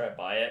place and try to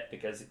buy it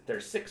because they're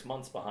 6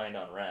 months behind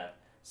on rent.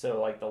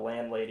 So like the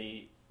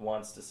landlady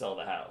wants to sell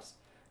the house.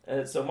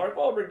 So Mark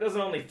Wahlberg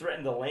doesn't only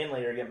threaten the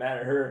landlady or get mad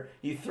at her,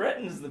 he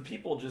threatens the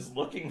people just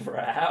looking for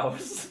a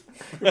house.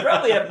 Who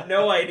probably have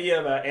no idea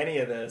about any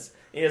of this.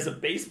 He has a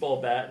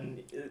baseball bat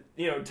and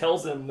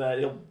tells them that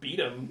he'll beat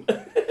him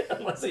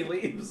unless he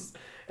leaves,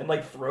 and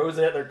like throws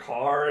it at their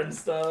car and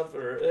stuff.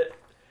 Or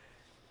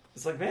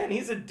It's like, man,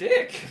 he's a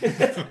dick.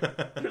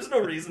 There's no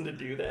reason to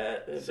do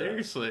that.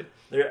 Seriously.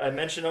 I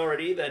mentioned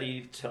already that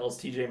he tells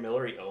T.J.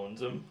 Miller he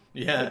owns him.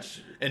 Yeah,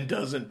 and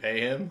doesn't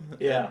pay him.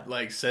 Yeah. And,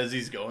 like, says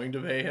he's going to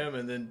pay him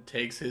and then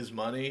takes his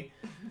money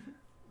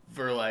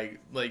for, like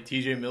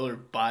T.J. Miller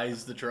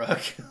buys the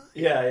truck.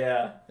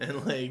 Yeah.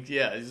 And, like,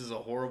 yeah, this is a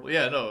horrible...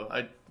 Yeah, no,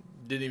 I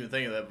didn't even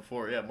think of that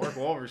before. Yeah, Mark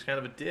Wahlberg's kind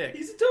of a dick.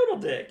 He's a total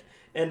dick.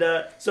 And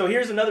so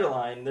here's another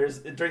line. There's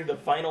during the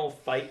final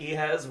fight he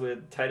has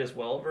with Titus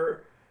Welliver,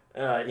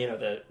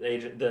 the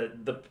agent,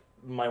 the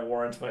my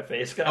warrants my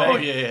face guy. Oh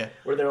yeah.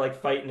 Where they're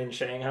like fighting in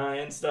Shanghai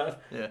and stuff.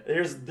 Yeah.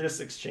 There's this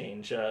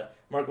exchange.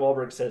 Mark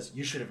Wahlberg says,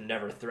 "You should have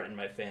never threatened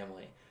my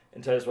family,"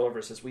 and Titus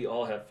Welliver says, "We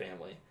all have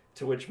family."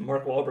 To which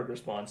Mark Wahlberg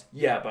responds,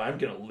 "Yeah, but I'm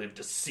gonna live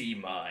to see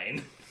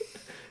mine."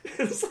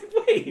 It's like,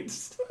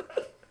 wait,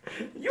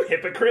 you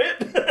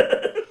hypocrite.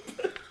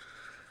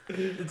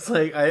 It's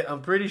like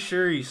I'm pretty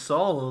sure he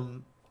saw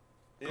him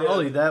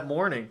probably that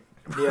morning.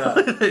 Yeah.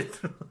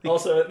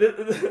 Also,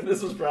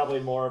 this was probably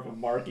more of a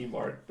Marky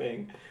Mark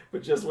thing,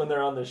 but just when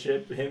they're on the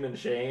ship, him and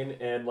Shane,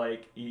 and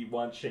like he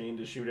wants Shane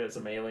to shoot at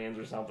some aliens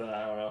or something.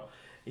 I don't know.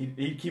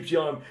 He keeps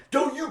yelling,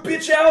 "Don't you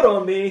bitch out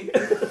on me!"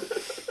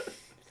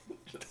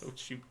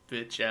 Don't you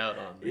bitch out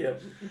on me? Yeah,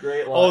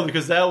 great line. Oh,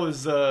 because that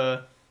was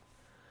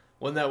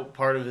when that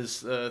part of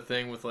his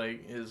thing with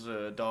like his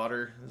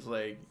daughter is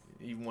like.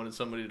 He wanted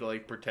somebody to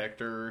like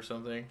protect her or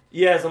something.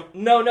 Yeah,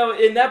 no.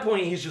 In that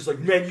point, he's just like,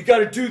 "Man, you got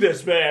to do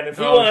this, man. If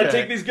we want to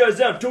take these guys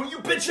down, don't you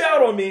bitch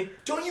out on me.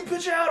 Don't you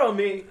bitch out on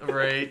me."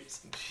 Right.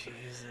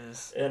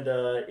 Jesus. And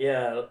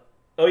yeah.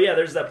 Oh yeah,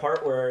 there's that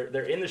part where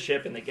they're in the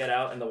ship and they get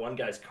out, and the one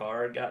guy's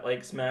car got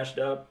like smashed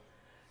up,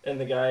 and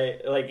the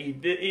guy like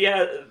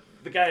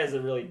the guy has a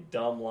really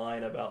dumb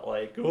line about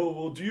like, "Oh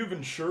well, do you have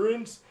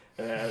insurance?"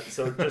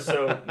 So just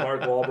so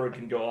Mark Wahlberg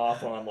can go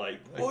off on like,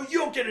 "Well, you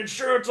don't get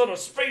insurance on a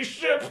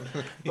spaceship,"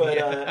 but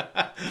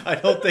I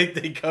don't think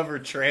they cover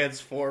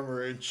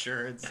Transformer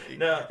insurance,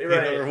 no,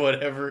 right, or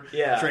whatever,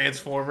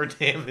 Transformer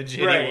damage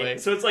anyway.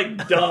 Right. So it's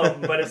like dumb,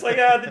 but it's like,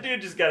 the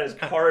dude just got his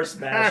car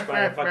smashed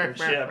by a fucking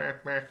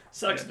ship.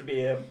 Sucks to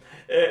be him.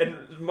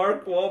 And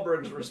Mark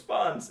Wahlberg's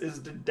response is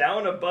to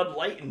down a Bud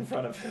Light in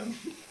front of him,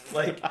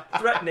 like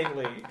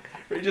threateningly.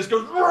 He just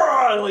goes,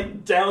 "Roar!" and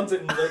like downs it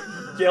and like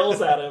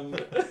yells at him.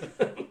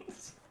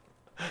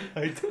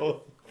 I totally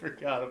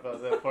forgot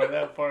about that part.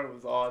 That part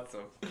was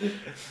awesome.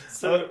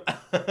 So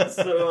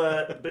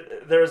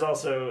there's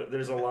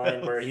a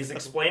line where he's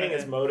explaining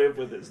his motive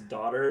with his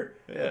daughter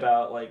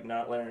about like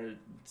not letting her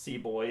see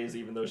boys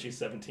even though she's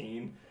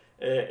 17.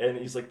 And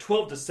he's like,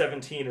 12 to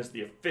 17 is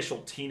the official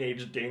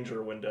teenage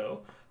danger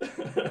window.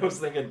 I was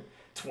thinking,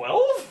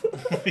 12?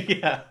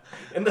 Yeah.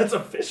 And that's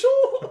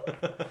official?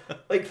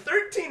 Like,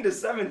 13 to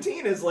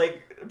 17 is,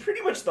 like,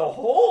 pretty much the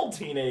whole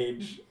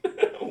teenage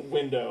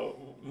window.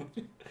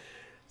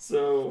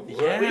 So,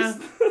 at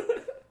least...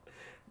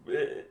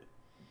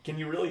 Can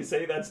you really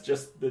say that's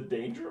just the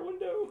danger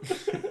window?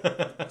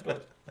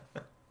 But,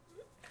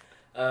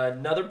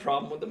 another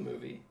problem with the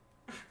movie.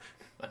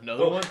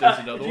 Another one? There's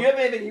another one? Do you have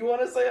anything you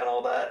want to say on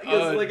all that?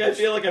 Because I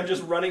feel like I'm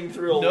just running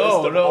through a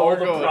list of all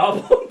the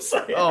problems.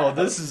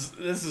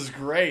 This is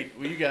great.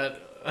 We got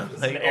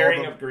like, an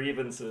airing of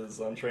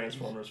grievances on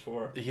Transformers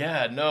 4.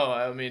 Yeah, no,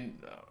 I mean,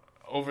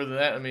 over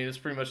that, I mean, it's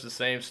pretty much the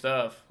same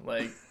stuff.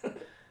 Like,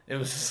 it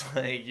was just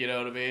like, you know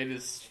what I mean?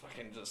 It's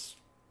fucking just...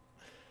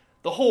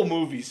 The whole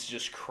movie's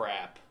just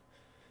crap.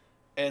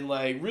 And,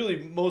 like, really,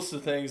 most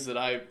of the things that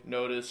I've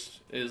noticed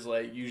is,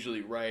 like,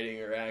 usually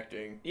writing or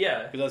acting.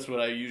 Yeah. Because that's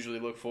what I usually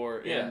look for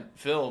in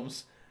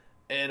films.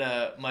 And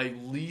my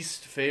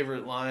least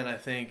favorite line, I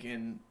think,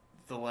 in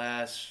the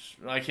last...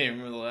 I can't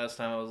remember the last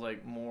time I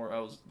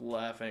was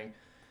laughing,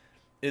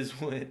 is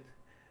when...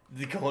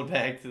 Going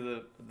back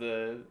to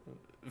the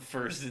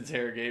first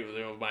interrogate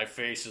with my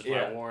face is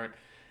my warrant,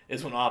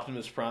 is when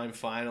Optimus Prime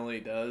finally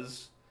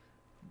does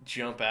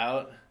jump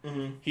out.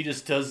 Mm-hmm. He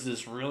just does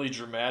this really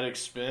dramatic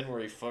spin where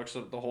he fucks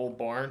up the whole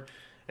barn,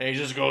 and he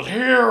just goes,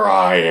 "Here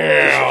I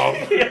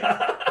am."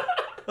 Yeah.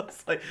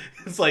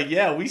 It's like,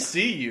 yeah, we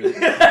see you. We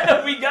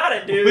got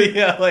it, dude.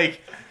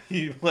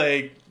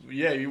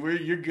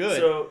 You're good.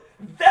 So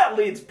that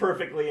leads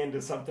perfectly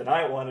into something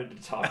I wanted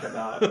to talk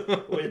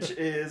about, which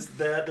is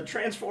that the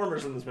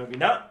Transformers in this movie,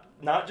 not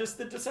just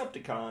the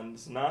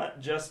Decepticons, not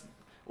just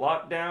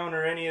Lockdown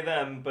or any of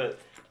them, but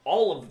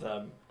all of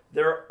them.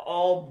 They're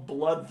all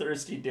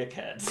bloodthirsty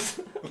dickheads.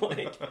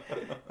 Like,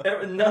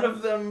 none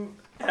of them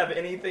have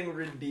anything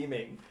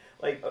redeeming.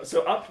 Like,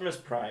 so Optimus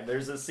Prime,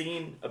 there's a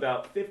scene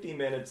about 50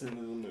 minutes into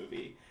the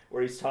movie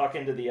where he's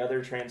talking to the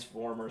other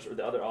Transformers or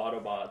the other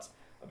Autobots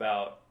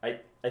about, I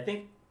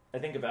think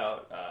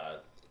about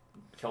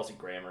Kelsey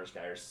Grammer's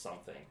guy or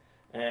something.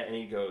 And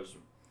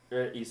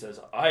he says,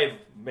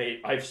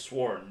 I've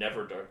sworn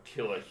never to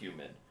kill a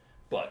human,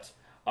 but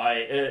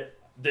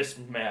this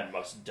man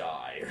must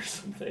die, or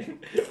something,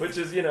 which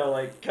is,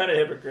 like, kind of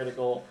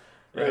hypocritical,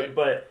 right?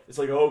 But it's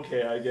like,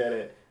 okay, I get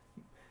it.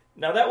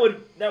 Now that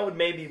would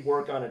maybe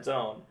work on its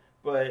own,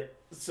 but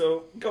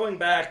So, going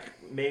back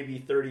maybe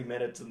 30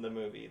 minutes in the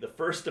movie, the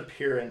first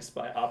appearance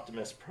by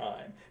Optimus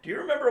Prime. Do you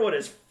remember what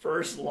his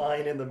first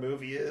line in the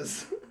movie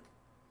is?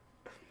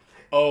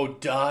 Oh,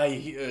 die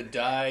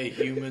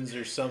humans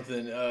or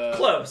something.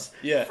 Close.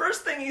 Yeah.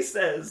 First thing he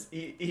says,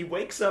 he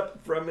wakes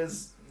up from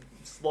his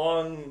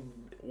long...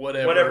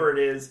 Whatever it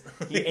is.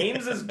 He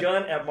aims his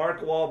gun at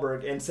Mark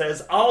Wahlberg and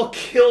says, "I'll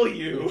kill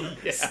you.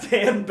 Yeah.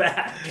 Stand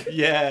back."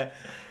 Yeah.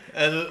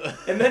 And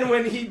then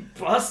when he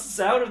busts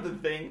out of the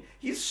thing,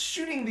 he's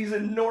shooting these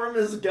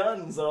enormous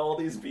guns at all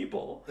these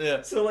people.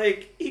 Yeah. So,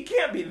 like, he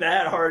can't be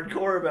that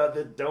hardcore about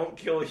the don't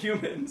kill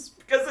humans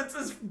because it's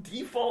his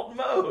default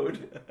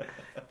mode.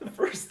 The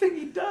first thing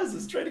he does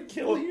is try to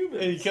kill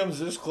humans. And he comes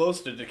this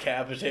close to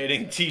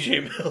decapitating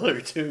T.J.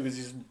 Miller, too, because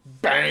he's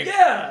bang!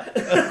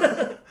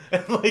 Yeah!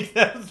 And, like,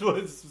 that's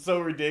what's so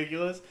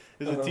ridiculous,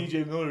 is that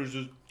T.J. Miller's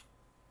just...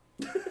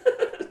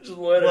 just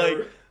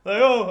whatever. Like,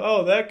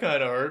 oh, that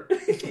kind of hurt.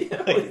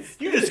 Yeah, like,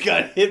 you just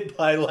got hit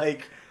by,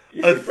 like,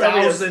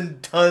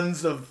 1,000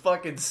 tons of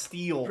fucking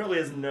steel. Probably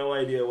has no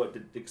idea what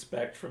to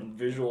expect from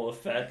visual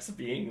effects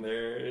being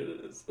there.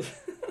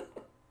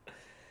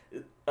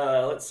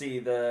 Let's see.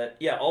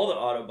 All the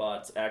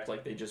Autobots act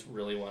like they just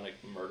really want to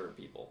murder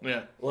people.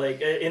 Yeah.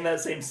 Like, in that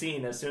same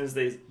scene, as soon as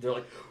they're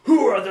like,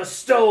 "Who are the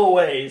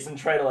stowaways?" and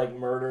try to, like,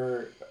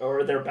 murder,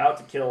 or they're about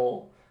to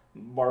kill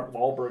Mark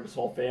Wahlberg's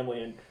whole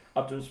family, and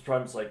Optimus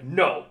Prime's like,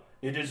 "No,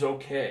 it is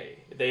okay.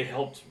 They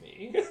helped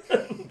me."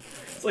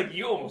 It's like,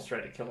 you almost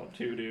tried to kill him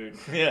too, dude.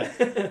 Yeah.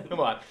 Come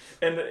on.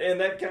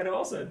 And that kind of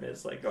also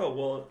admits, like, oh,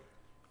 well,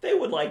 they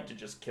would like to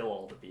just kill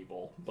all the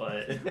people,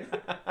 but...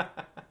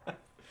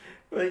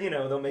 But, you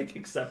know, they'll make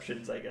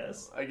exceptions, I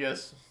guess. I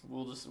guess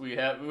we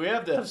have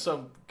to have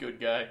some good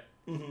guy.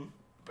 Mm-hmm.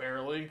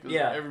 Barely. Cause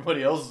yeah.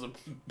 Everybody else is a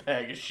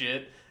bag of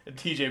shit, and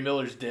T.J.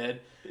 Miller's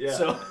dead. Yeah.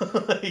 So,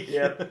 like...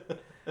 Yeah.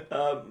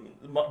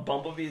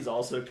 Bumblebee's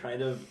also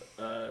kind of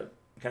a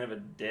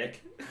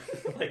dick.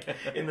 Like,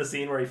 in the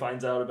scene where he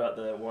finds out about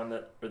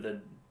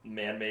the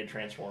man-made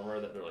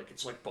transformer that they're like,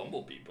 it's like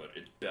Bumblebee, but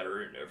it's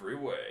better in every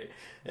way.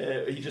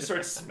 He just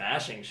starts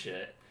smashing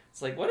shit.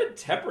 It's like, what a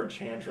temper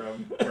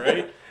tantrum.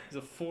 Right? He's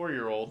a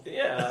 4-year-old.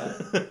 Yeah.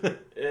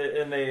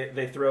 And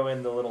they throw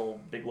in the little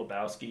Big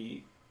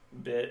Lebowski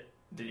bit.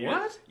 Did you?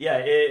 What? Yeah,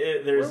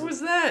 there's... Where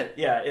was that?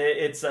 Yeah,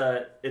 it's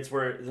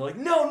where they're like,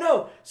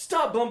 no,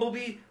 stop,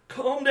 Bumblebee,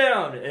 calm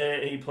down.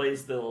 And he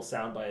plays the little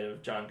soundbite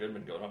of John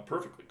Goodman going, "I'm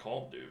perfectly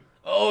calm, dude."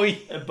 Oh,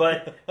 yeah.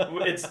 But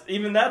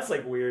even that's,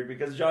 like, weird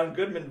because John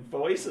Goodman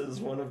voices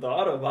one of the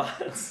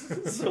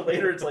Autobots. So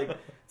later it's like,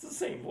 it's the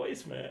same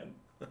voice, man.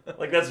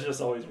 Like, that's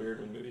just always weird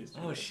when movies do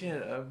Oh, that.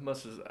 shit.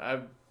 I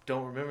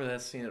don't remember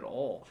that scene at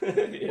all.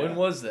 Yeah. When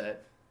was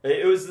that?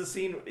 It was the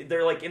scene,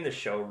 they're, like, in the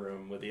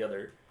showroom with the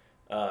other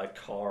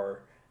car,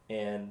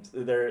 and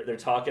they're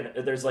talking,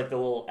 there's, like, the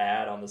little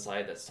ad on the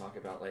side that's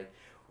talking about, like,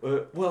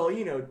 well,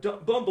 you know,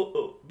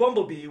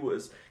 Bumblebee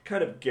was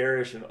kind of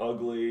garish and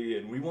ugly,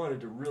 and we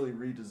wanted to really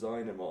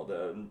redesign him all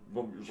that, and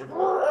Bumblebee's like,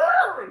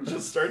 and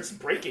just starts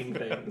breaking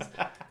things.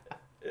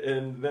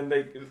 And then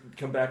they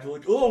come back and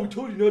like, "Oh, we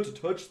told you not to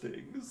touch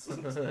things."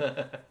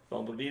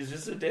 Bumblebee's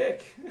just a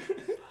dick.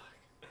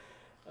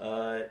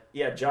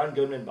 John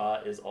Goodman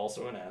Bot is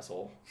also an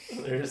asshole.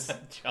 There's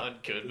John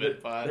Goodman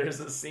Bot. There's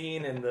a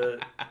scene in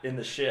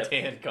the ship,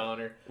 Dan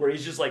Connor, where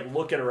he's just like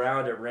looking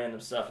around at random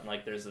stuff, and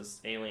like there's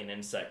this alien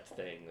insect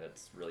thing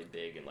that's really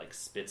big and like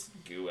spits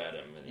goo at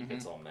him, and he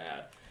gets all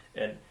mad.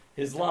 And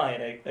his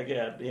line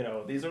again, you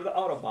know, these are the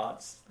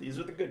Autobots, these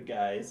are the good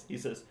guys. He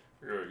says,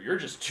 "You're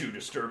just too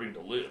disturbing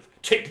to live.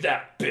 Take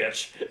that,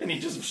 bitch!" And he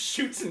just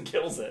shoots and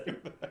kills it.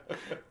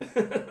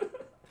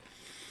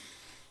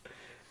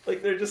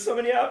 Like, there are just so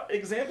many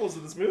examples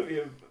of this movie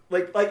of,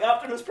 like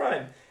Optimus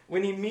Prime,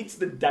 when he meets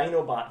the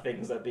Dinobot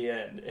things at the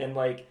end. And,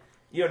 like,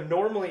 you know,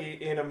 normally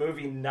in a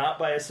movie not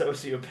by a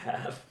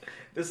sociopath,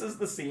 this is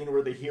the scene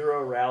where the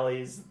hero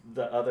rallies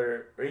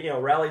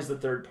the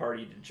third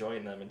party to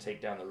join them and take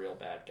down the real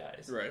bad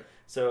guys. Right.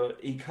 So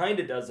he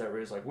kind of does that where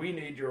he's like, "We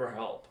need your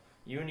help.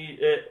 You need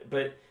it,"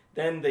 but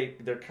then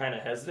they're kind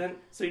of hesitant,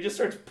 so he just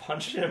starts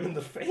punching him in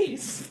the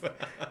face.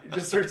 He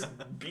just starts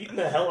beating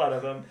the hell out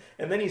of him,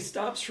 and then he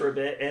stops for a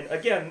bit, and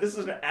again, this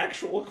is an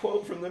actual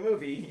quote from the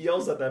movie. He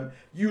yells at them,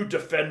 "You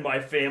defend my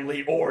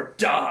family or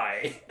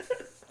die!"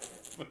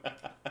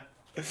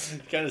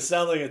 Kind of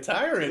sound like a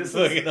tyrant. This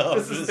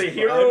is the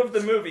hero of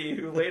the movie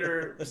who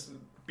later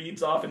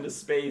speeds off into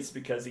space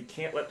because he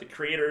can't let the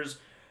creators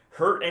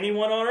hurt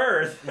anyone on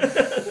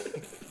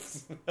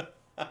Earth.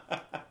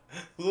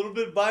 A little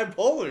bit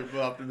bipolar for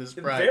Optimus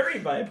Prime. Very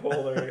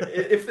bipolar.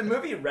 If the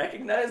movie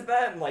recognized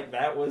that and like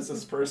that was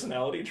his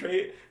personality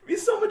trait, it'd be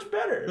so much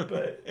better.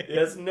 But he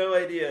has no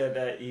idea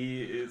that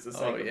he is a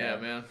psychopath. Oh yeah,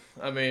 man.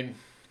 I mean,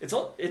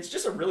 it's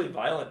just a really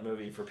violent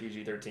movie for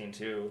PG-13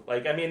 too.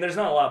 Like, I mean, there's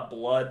not a lot of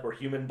blood or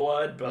human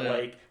blood, but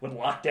like when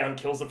Lockdown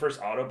kills the first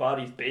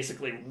Autobot, he's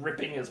basically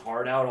ripping his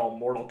heart out all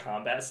Mortal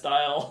Kombat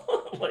style.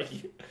 Like,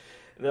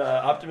 the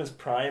Optimus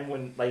Prime,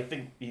 when I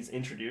think he's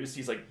introduced,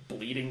 he's like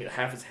bleeding,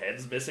 half his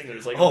head's missing.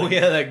 There's like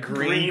that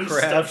green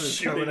crap stuff is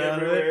shooting coming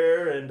out of it.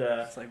 everywhere, and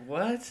It's like,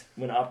 what?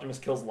 when Optimus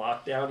kills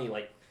Lockdown, he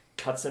like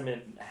cuts him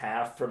in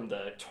half from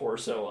the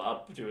torso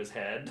up to his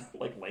head,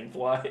 like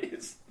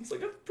lengthwise. It's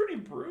like, that's pretty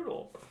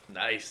brutal.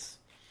 Nice.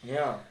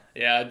 Yeah.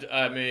 Yeah,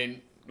 I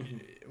mean,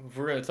 if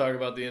we're going to talk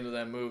about the end of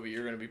that movie,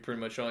 you're going to be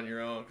pretty much on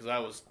your own, because I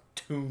was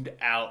tuned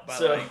out by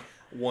like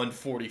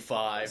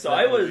 1:45. So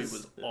that movie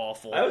was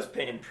awful. I was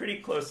paying pretty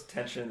close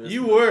attention to this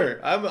You movie. were.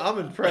 I'm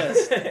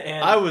impressed.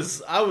 And I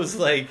was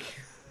like,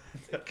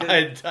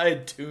 I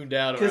had tuned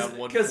out around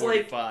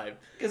 1:45.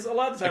 Because a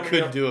lot of the time I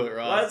couldn't do it,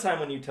 Ross. A lot of the time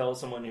when you tell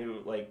someone who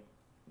like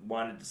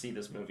wanted to see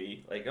this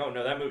movie, like, oh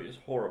no, that movie is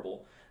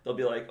horrible, they'll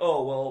be like,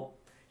 oh well,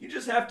 you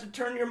just have to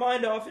turn your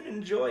mind off and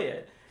enjoy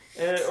it,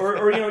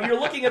 or you know, you're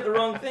looking at the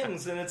wrong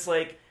things, and it's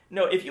like,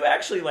 no, if you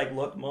actually like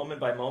look moment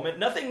by moment,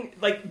 nothing,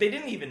 like they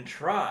didn't even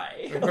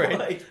try. Right.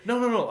 Like,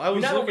 No. I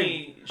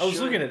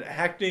was looking at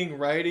acting,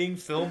 writing,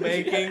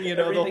 filmmaking, yeah, you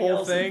know, the whole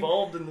else thing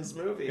involved in this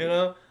movie. You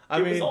know, I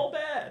mean, it was all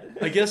bad.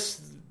 I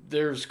guess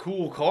there's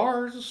cool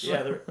cars.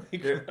 Yeah,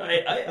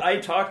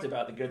 I talked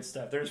about the good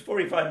stuff. There's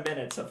 45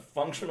 minutes of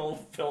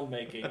functional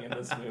filmmaking in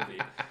this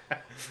movie.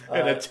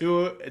 And a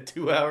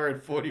 2 hour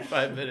and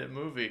 45-minute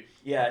movie.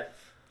 Yeah.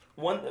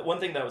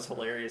 One thing that was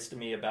hilarious to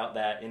me about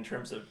that, in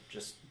terms of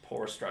just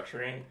poor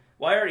structuring,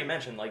 well, I already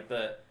mentioned, like,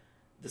 the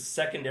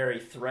secondary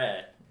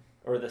threat,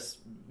 or the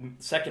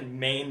second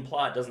main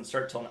plot doesn't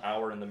start till an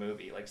hour in the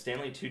movie. Like,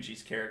 Stanley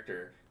Tucci's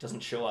character doesn't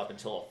show up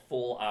until a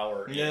full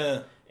hour in.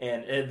 Yeah.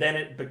 And then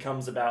it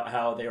becomes about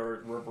how they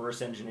were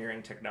reverse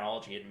engineering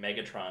technology, and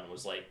Megatron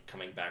was like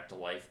coming back to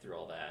life through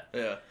all that.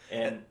 Yeah,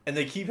 and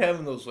they keep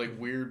having those like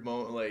weird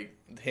they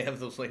have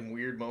those like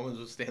weird moments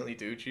with Stanley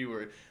Tucci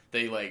where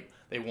they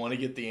want to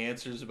get the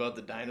answers about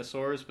the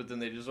dinosaurs, but then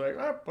they just like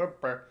yeah.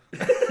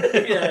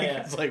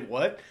 It's like,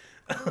 what?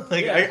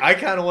 Like, Yeah. I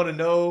kind of want to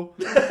know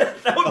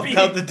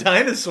about the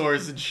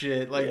dinosaurs and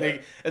shit. Like,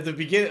 they at the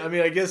beginning, I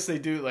mean, I guess they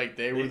do, like,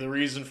 they were the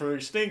reason for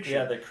extinction.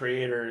 Yeah, the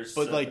creators.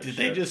 But like, did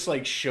they just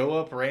like show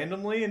up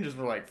randomly and just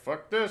were like,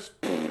 "Fuck this"?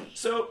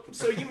 So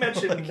you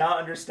mentioned not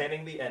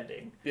understanding the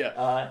ending.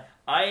 Yeah.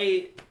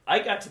 I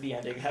got to the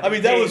ending. I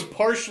mean, that was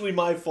partially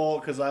my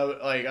fault, because I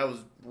was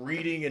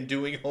reading and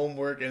doing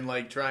homework and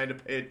like trying to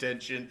pay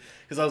attention,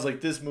 because I was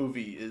like, this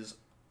movie is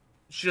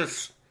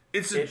just.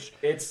 It's a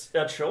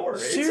chore.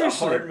 Seriously,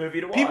 it's a hard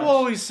movie to watch. People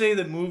always say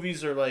that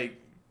movies are like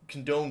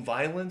condone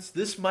violence.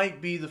 This might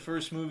be the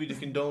first movie to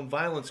condone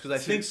violence, because I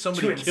think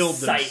somebody killed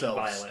themselves.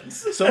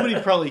 Violence. Somebody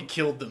probably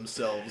killed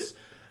themselves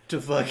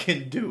to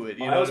fucking do it.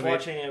 You know I was what I mean?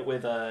 watching it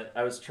with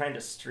I was trying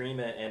to stream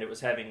it, and it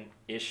was having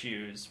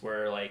issues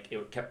where like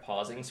it kept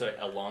pausing, so it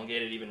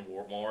elongated even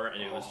more,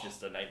 and it was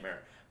just a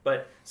nightmare.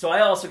 But so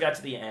I also got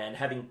to the end,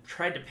 having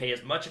tried to pay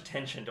as much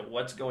attention to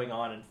what's going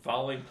on and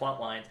following plot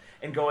lines,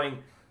 and going,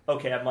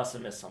 okay, I must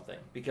have missed something,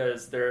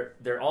 because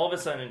they're all of a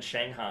sudden in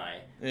Shanghai,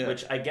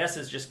 which I guess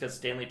is just because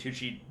Stanley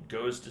Tucci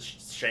goes to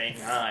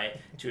Shanghai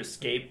to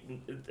escape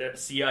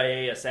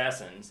CIA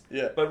assassins.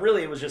 Yeah. But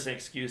really, it was just an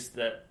excuse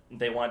that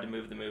they wanted to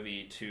move the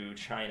movie to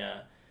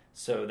China,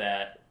 so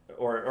that,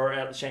 or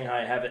at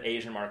Shanghai, have an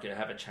Asian market,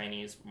 have a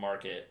Chinese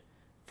market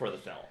for the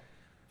film.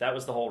 That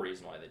was the whole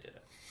reason why they did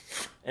it.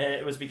 And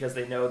it was because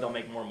they know they'll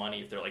make more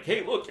money if they're like,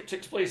 hey, look, it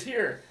takes place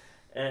here.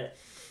 And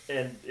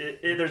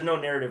there's no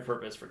narrative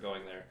purpose for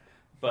going there.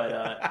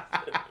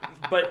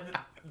 But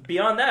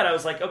beyond that, I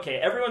was like, okay,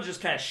 everyone's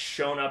just kind of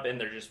shown up and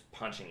they're just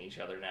punching each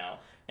other now.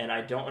 And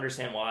I don't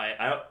understand why.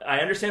 I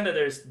understand that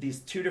there's these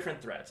two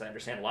different threats. I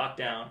understand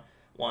Lockdown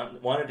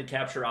wanted to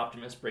capture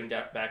Optimus, bring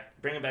him back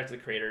to the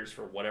creators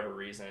for whatever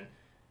reason.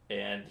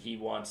 And he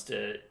wants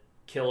to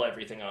kill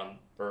everything on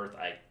Earth,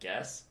 I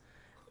guess.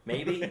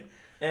 Maybe.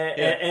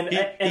 And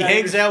he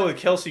hangs out with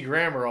Kelsey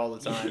Grammer all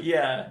the time.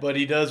 Yeah. But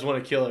he does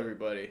want to kill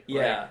everybody.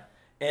 Yeah.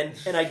 And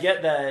I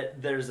get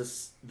that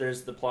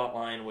there's the plot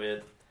line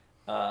with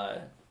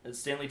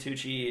Stanley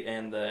Tucci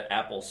and the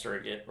Apple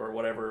surrogate, or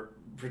whatever.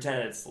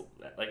 Pretend it's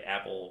like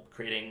Apple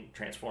creating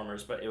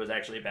Transformers, but it was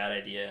actually a bad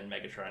idea, and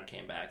Megatron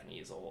came back and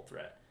he's a whole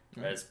threat.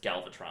 Mm-hmm. As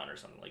Galvatron or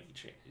something, like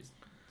he's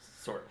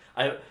sort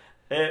of...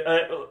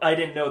 I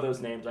didn't know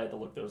those names. I had to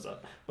look those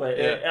up. But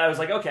I was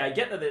like, okay, I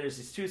get that there's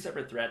these two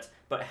separate threats,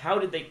 but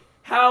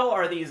how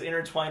are these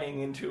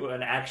intertwining into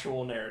an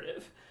actual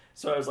narrative?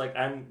 So I was like,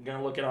 I'm going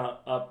to look it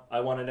up.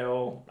 I want to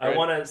know. Right. I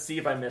want to see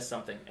if I missed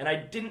something. And I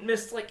didn't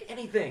miss, like,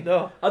 anything.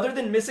 No. Other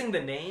than missing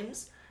the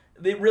names,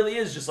 it really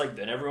is just like,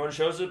 then everyone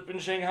shows up in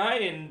Shanghai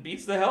and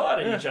beats the hell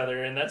out of each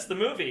other, and that's the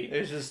movie.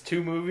 There's just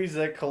two movies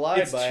that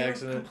collide by accident.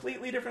 It's two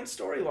completely different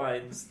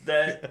storylines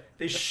that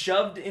they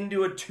shoved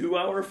into a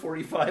 2-hour,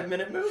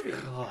 45-minute movie.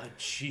 God,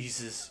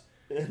 Jesus.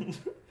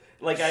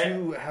 Like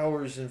 2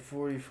 hours and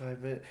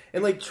 45 minutes.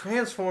 And, like,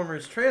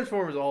 Transformers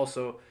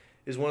also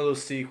is one of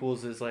those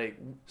sequels that's like,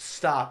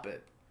 stop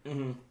it.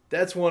 Mm-hmm.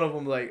 That's one of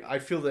them. Like, I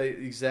feel the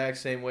exact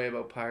same way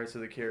about Pirates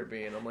of the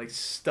Caribbean. I'm like,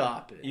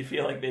 stop it. You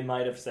feel like they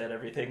might have said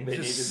everything they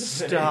needed to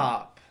say.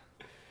 Stop.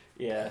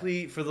 Yeah.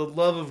 Please, for the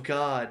love of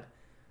God,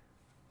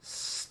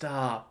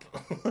 stop.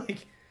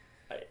 Like,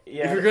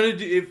 yeah. if you're gonna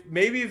do,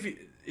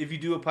 if you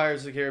do a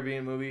Pirates of the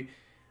Caribbean movie,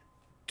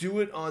 do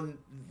it on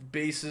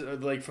basis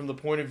of, like, from the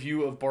point of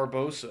view of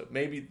Barbossa.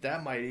 Maybe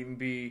that might even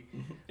be.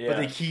 Yeah. But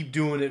they keep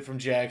doing it from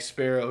Jack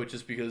Sparrow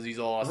just because he's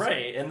awesome.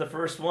 Right. In the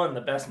first one,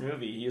 the best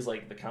movie, he's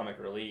like the comic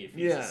relief.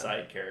 He's a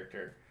side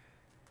character.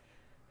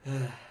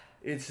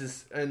 It's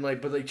just, and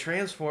like, but like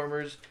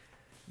Transformers,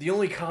 the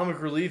only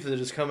comic relief that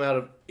has come out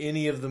of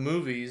any of the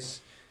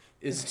movies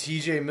is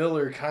T.J.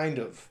 Miller, kind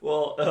of.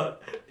 Well,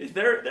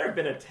 there have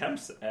been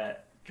attempts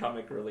at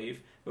comic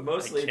relief, but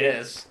mostly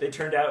they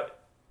turned out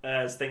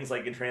as things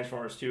like in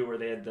Transformers 2, where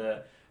they had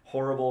the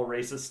horrible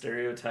racist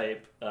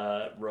stereotype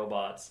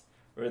robots,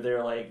 where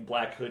they're like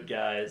Black Hood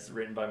guys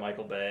written by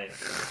Michael Bay.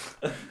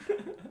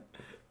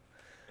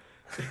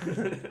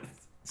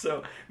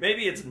 So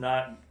maybe it's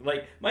not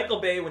like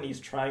Michael Bay when he's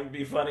trying to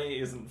be funny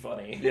isn't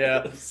funny.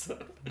 Yeah.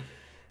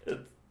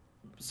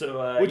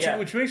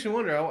 Which makes me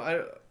wonder.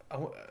 I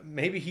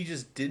maybe he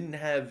just didn't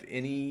have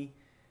any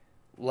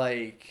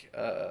like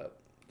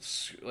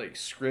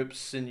script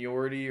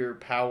seniority or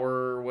power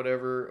or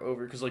whatever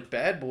over, because like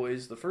Bad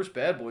Boys, the first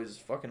Bad Boys is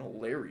fucking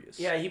hilarious.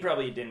 Yeah, he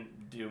probably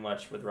didn't do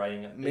much with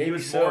writing it. Maybe he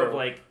was more of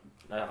like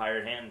a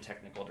hired hand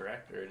technical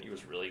director, and he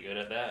was really good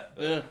at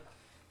that.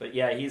 But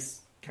yeah,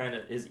 he's kind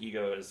of, his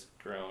ego has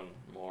grown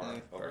more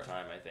over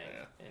time, I think.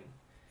 Yeah. And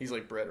he's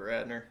like Brett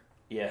Ratner.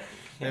 Yeah.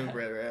 Him and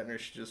Brett Ratner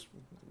should just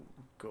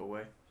go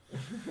away.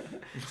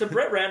 So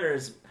Brett Ratner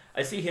is,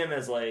 I see him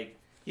as like,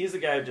 he's the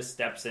guy who just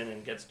steps in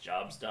and gets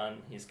jobs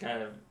done. He's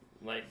kind of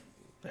like,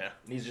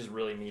 he's just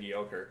really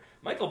mediocre.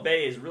 Michael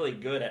Bay is really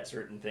good at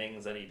certain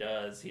things that he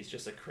does. He's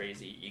just a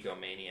crazy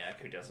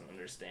egomaniac who doesn't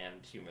understand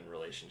human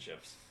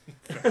relationships.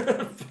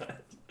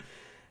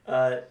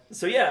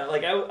 So yeah,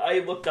 like I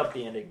looked up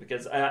the ending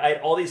because I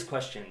had all these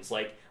questions,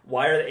 like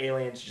why are the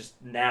aliens just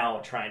now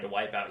trying to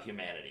wipe out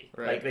humanity?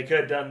 Right. Like they could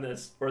have done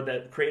this, or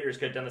the creators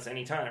could have done this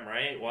anytime,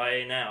 right?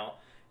 Why now?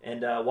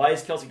 And why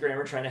is Kelsey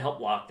Grammer trying to help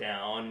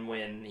Lockdown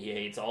when he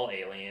hates all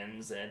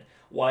aliens? And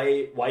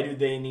why do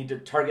they need to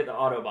target the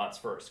Autobots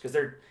first? Because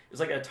it was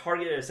like a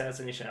targeted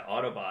assassination at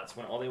Autobots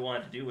when all they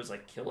wanted to do was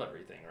like kill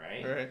everything,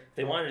 right? Right.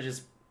 They wanted to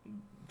just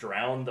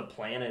drown the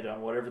planet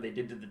on whatever they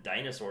did to the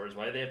dinosaurs.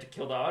 Why do they have to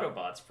kill the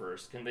Autobots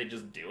first? Can they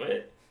just do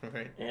it?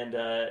 Right. And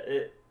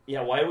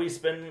why do we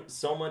spend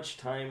so much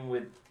time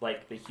with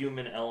like the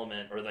human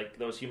element or like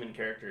those human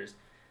characters?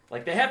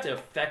 Like they have to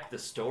affect the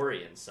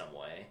story in some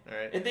way,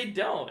 right. And they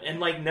don't. And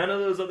like none of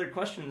those other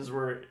questions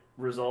were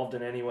resolved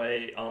in any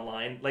way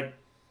online. Like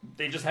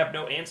they just have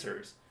no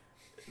answers.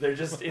 They're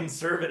just in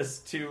service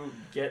to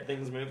get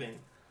things moving.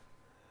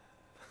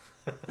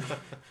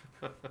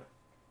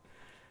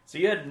 So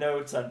you had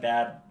notes on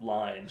bad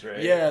lines, right?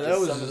 Yeah, that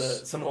just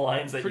was some of the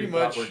lines that you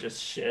thought were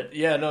just shit.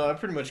 Yeah, no, I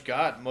pretty much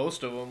got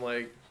most of them.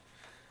 Like,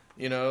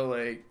 you know,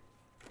 like,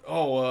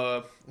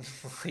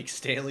 like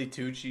Stanley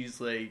Tucci's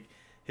like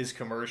his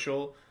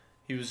commercial.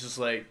 He was just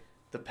like,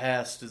 the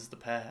past is the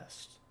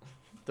past,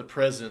 the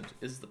present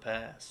is the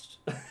past,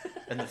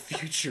 and the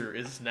future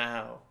is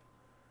now.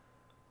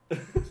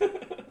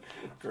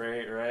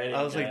 Great, right?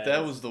 I was like,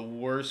 that was the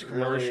worst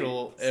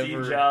commercial really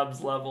ever. Steve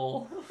Jobs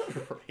level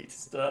right.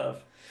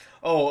 stuff.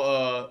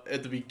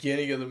 At the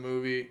beginning of the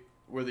movie,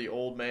 where the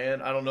old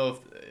man, I don't know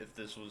if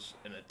this was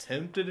an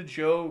attempt at a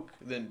joke,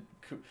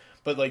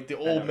 but like the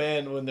old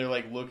man, when they're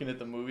like looking at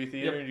the movie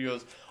theater, and he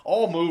goes,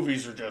 all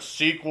movies are just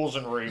sequels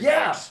and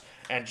remakes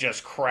and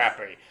just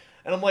crappy.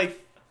 And I'm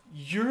like,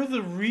 you're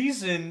the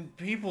reason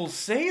people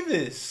say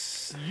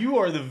this. You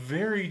are the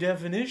very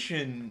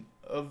definition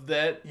of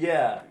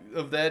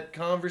that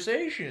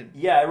conversation.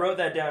 Yeah, I wrote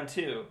that down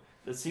too.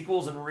 The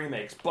sequels and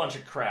remakes, bunch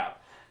of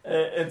crap.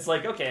 It's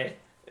like, okay,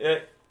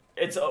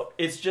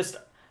 it's just,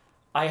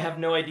 I have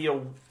no idea.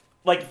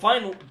 Like,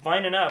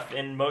 fine enough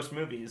in most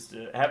movies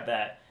to have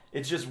that.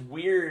 It's just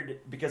weird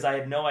because I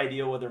have no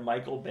idea whether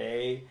Michael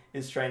Bay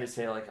is trying to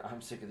say, like, I'm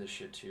sick of this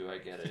shit too, I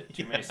get it.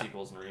 Too many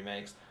sequels and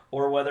remakes.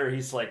 Or whether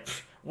he's like,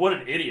 what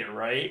an idiot,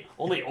 right?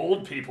 Only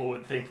old people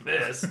would think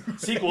this.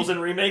 Sequels and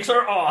remakes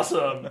are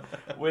awesome.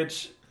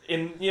 Which,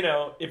 if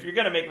you're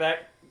going to make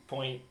that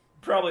point,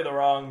 probably the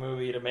wrong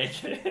movie to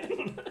make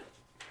it.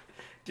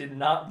 Did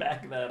not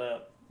back that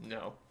up.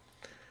 No.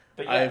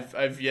 But yeah.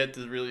 I've yet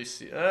to really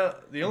see...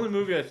 the only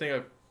movie I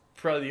think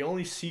probably the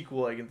only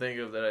sequel I can think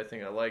of that I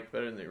think I liked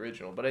better than the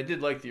original, but I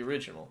did like the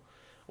original,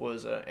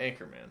 was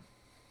Anchorman.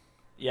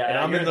 Yeah, and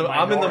I'm in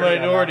the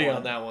minority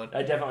on that one.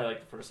 I definitely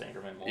like the first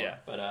Anchorman more. Yeah.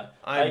 But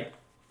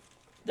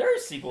there are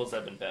sequels that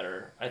have been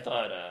better. I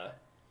thought,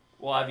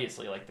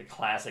 obviously, like the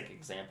classic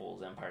example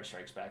is Empire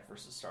Strikes Back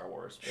versus Star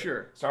Wars.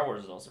 Sure. Star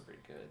Wars is also pretty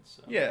good.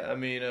 So. Yeah, I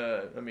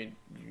mean,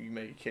 you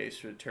make a case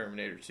for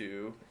Terminator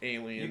 2,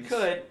 Aliens. You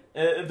could.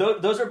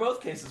 Those are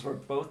both cases where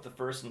both the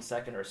first and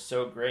second are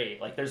so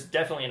great. Like, there's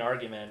definitely an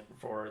argument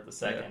for the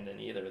second in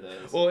either of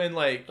those. Well, and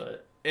like,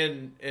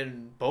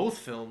 in both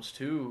films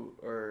too,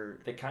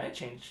 they kind of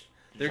change.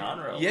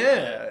 genre.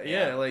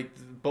 Yeah, like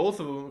both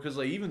of them, because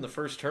like even the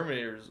first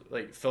Terminator's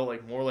like felt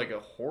like more like a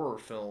horror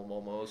film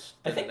almost.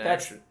 I think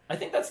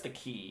that's the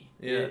key.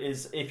 Yeah.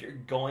 Is if you're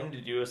going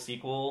to do a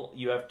sequel,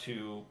 you have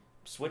to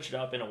switch it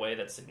up in a way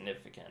that's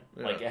significant.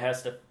 Yeah. Like it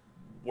has to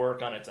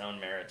work on its own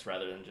merits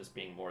rather than just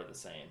being more of the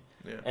same.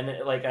 Yeah.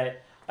 And like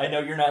I know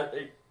you're not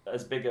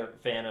as big a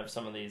fan of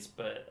some of these,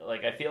 but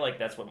like I feel like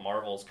that's what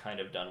Marvel's kind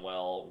of done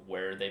well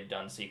where they've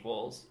done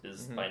sequels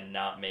is by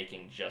not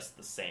making just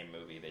the same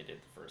movie they did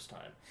the first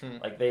time.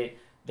 Like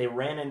they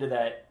ran into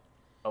that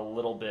a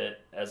little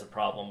bit as a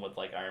problem with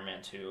like Iron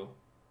Man 2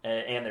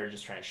 and they're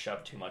just trying to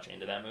shove too much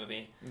into that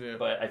movie. Yeah.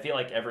 But I feel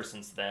like ever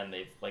since then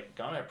they've like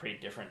gone a pretty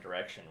different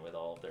direction with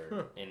all of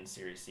their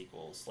in-series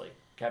sequels. Like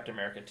Captain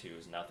America 2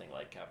 is nothing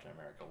like Captain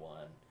America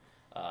 1.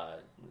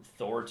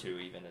 Thor 2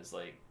 even is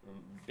like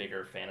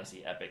bigger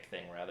fantasy epic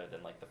thing rather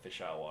than like the fish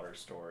out of water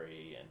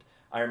story, and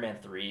Iron Man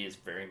 3 is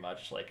very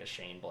much like a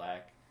Shane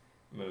Black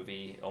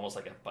movie, almost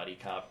like a buddy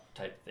cop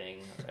type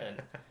thing,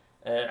 and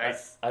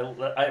nice. I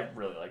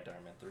really liked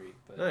Iron Man 3.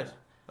 But, nice.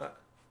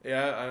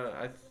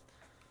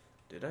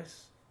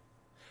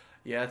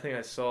 I think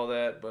I saw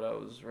that, but I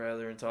was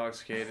rather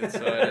intoxicated, so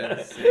I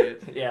didn't see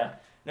it. Yeah.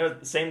 No,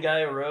 the same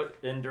guy who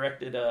wrote and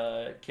directed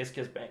Kiss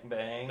Kiss Bang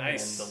Bang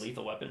nice. and the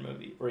Lethal Weapon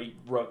movie. Or he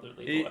wrote the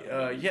Lethal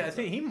Weapon movie. Yeah, I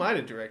think he might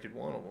have directed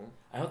one of them.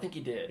 I don't think he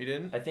did. He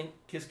didn't? I think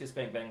Kiss Kiss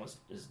Bang Bang was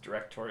his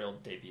directorial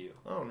debut.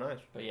 Oh, nice.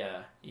 But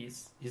yeah,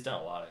 he's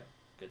done a lot of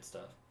good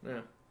stuff.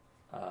 Yeah.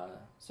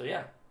 So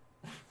yeah.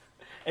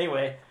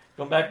 Anyway,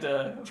 going back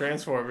to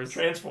Transformers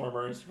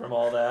from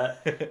all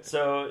that.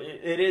 So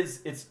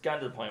it's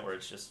gotten to the point where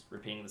it's just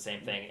repeating the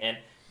same thing. And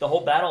the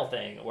whole battle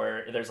thing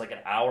where there's like an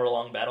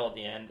hour-long battle at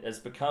the end has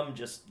become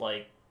just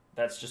like,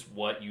 that's just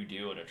what you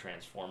do in a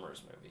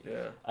Transformers movie.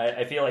 Yeah.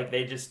 I feel like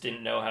they just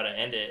didn't know how to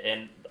end it.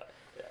 And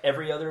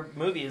every other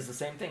movie is the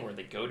same thing where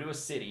they go to a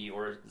city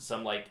or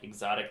some like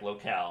exotic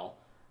locale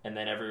and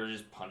then everyone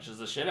just punches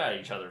the shit out of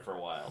each other for a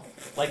while.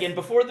 Like, and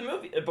before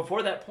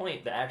that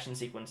point, the action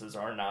sequences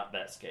are not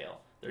that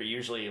scale. They're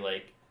usually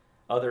like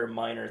other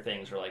minor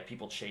things or like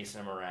people chasing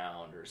them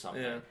around or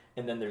something. Yeah.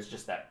 And then there's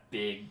just that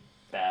big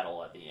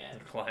battle at the end.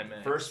 The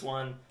climax. First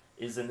one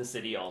is in the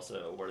city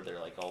also, where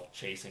they're like all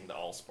chasing the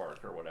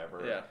Allspark or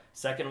whatever. Yeah.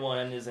 Second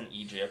one is in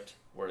Egypt,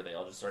 where they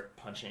all just start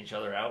punching each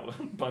other out with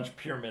a bunch of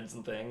pyramids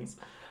and things.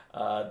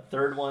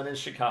 Third one is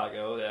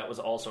Chicago. That was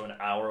also an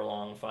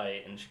hour-long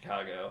fight in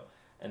Chicago.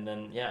 And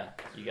then, yeah,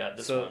 you got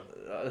this one.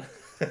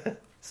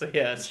 So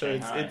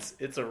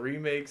it's a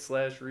remake /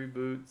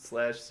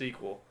 reboot /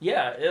 sequel.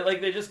 Yeah,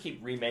 like they just keep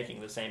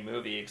remaking the same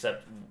movie,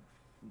 except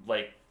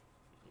like,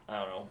 I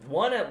don't know,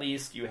 one at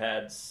least you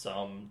had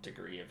some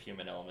degree of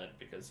human element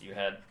because you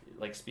had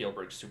like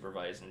Spielberg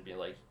supervise and be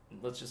like,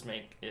 let's just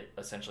make it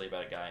essentially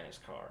about a guy in his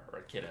car or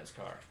a kid in his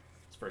car,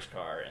 his first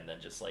car, and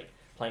then just like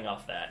playing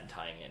off that and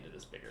tying it into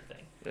this bigger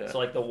thing. Yeah. So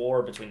like the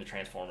war between the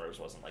Transformers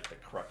wasn't like the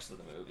crux of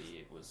the movie,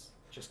 it was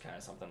just kind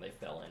of something they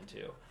fell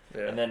into.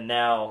 Yeah. And then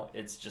now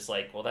it's just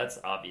like, well, that's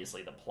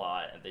obviously the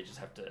plot, and they just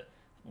have to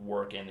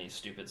work in these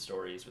stupid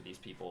stories with these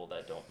people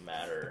that don't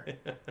matter.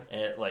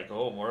 And like,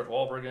 oh, Mark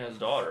Wahlberg and his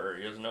daughter,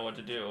 he doesn't know what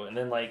to do. And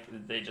then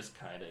like they just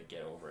kind of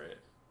get over it.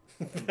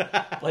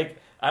 Like,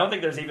 I don't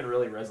think there's even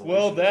really resolution.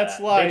 Well, that's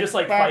to that. like they just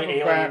like fight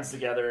aliens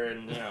together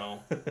and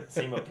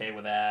seem okay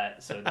with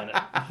that. So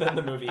then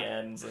the movie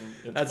ends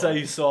and that's fun. how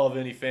you solve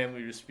any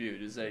family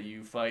dispute: is that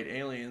you fight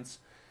aliens.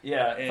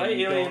 Yeah, and fight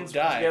you aliens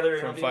don't die together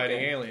from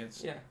fighting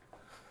aliens. Yeah.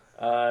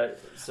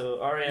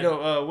 So Ariane,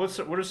 what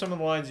are some of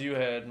the lines you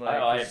had? Like,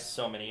 I have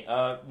so many.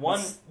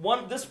 One.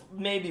 This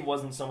maybe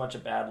wasn't so much a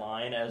bad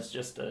line as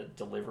just a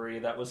delivery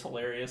that was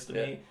hilarious to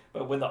me.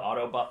 But when the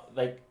Autobot,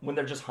 like when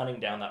they're just hunting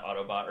down that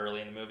Autobot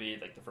early in the movie,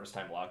 like the first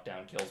time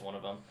Lockdown kills one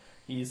of them,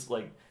 he's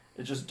like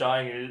just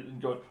dying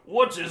and going,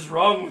 "What is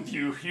wrong with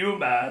you,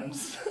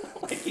 humans?"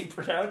 Like he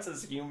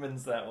pronounces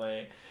humans that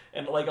way,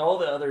 and like all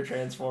the other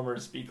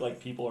Transformers speak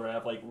like people or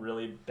have like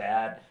really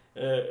bad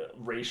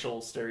racial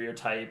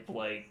stereotype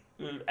like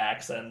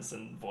accents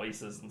and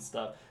voices and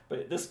stuff,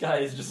 but this guy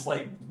is just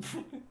like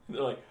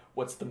they're like,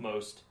 what's the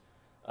most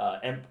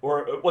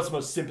what's the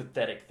most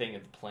sympathetic thing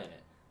on the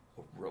planet?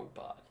 A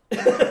robot.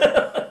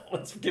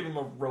 Let's give him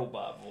a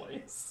robot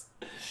voice.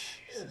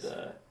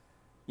 And,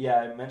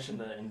 I mentioned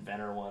the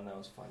inventor one. That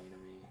was funny to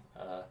me.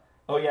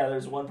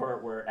 There's one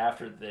part where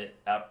after the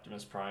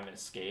Optimus Prime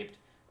escaped,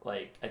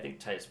 like I think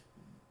Titus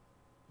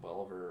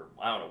Welliver,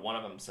 I don't know, one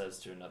of them says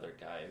to another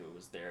guy who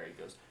was there, he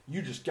goes,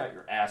 "You just got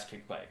your ass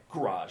kicked by a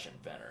garage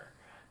inventor."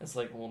 It's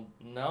like, well,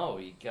 no,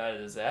 he got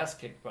his ass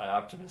kicked by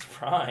Optimus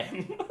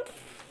Prime.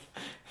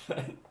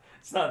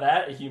 It's not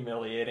that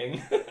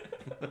humiliating.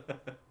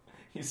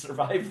 He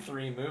survived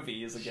 3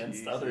 movies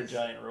against other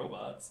giant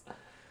robots.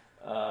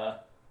 I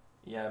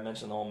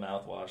mentioned the whole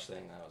mouthwash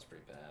thing. That was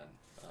pretty bad.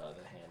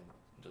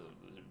 The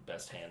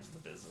best hands in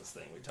the business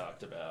thing we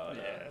talked about.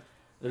 Yeah.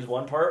 There's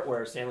one part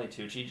where Stanley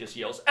Tucci just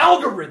yells,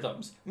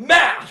 "Algorithms!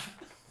 Math!"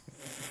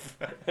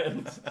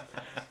 And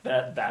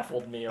that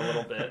baffled me a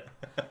little bit.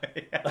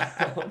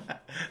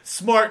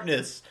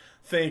 Smartness.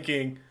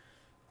 Thinking.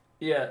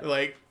 Yeah.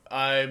 Like,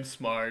 I'm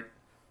smart.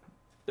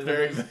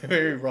 Very,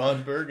 very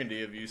Ron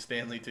Burgundy of you,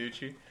 Stanley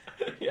Tucci.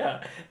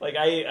 Yeah, like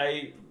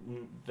I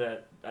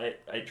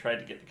tried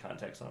to get the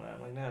context on that.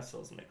 I'm like, nah, it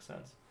still doesn't make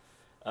sense.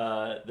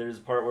 There's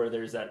a part where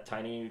there's that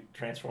tiny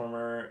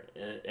transformer,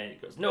 and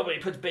it goes, "Nobody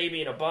puts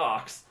baby in a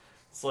box."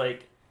 It's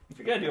like, if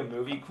you're gonna do a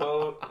movie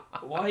quote,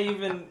 why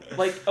even,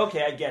 like,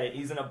 okay, I get it,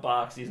 he's in a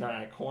box, he's not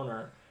in a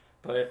corner,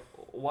 but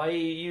why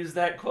use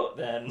that quote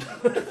then?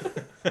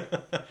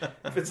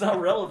 If it's not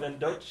relevant,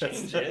 don't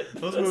change it.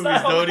 Those That's movies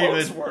not how don't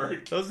quotes even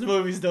work. Those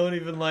movies don't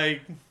even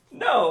like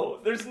No,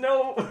 there's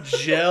no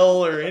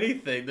gel or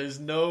anything. There's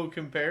no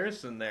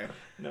comparison there.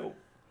 Nope.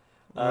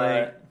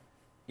 Like,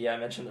 yeah, I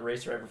mentioned the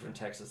race driver from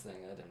Texas thing.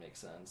 That didn't make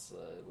sense.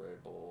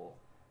 Red Bull.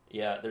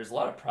 Yeah, there's a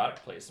lot of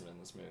product placement in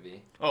this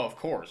movie. oh, of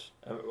course.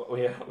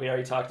 We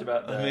already talked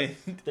about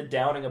the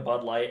downing a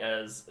Bud Light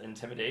as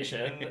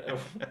intimidation.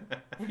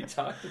 We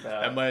talked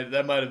about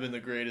that might have been the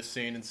greatest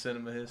scene in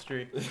cinema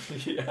history.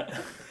 Yeah,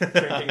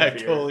 I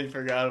totally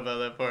forgot about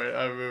that part.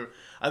 I remember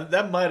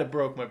that might have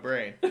broke my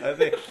brain. I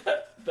think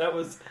that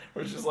was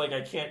just like, I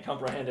can't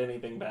comprehend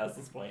anything past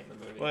this point in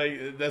the movie.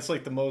 Like, that's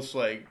like the most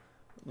like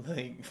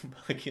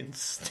fucking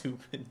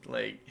stupid,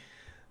 like,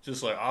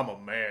 just like, I'm a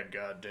man,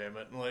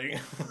 goddammit.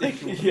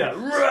 Like yeah,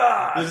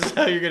 rah! This is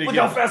how you're gonna look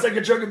how fast I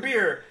can chug a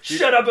beer.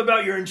 Shut up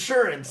about your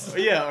insurance.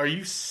 Yeah, are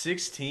you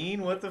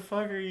 16? What the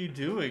fuck are you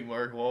doing,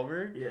 Mark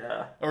Wahlberg?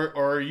 Yeah. Or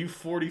are you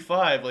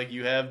 45 like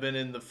you have been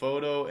in the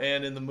photo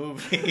and in the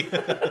movie?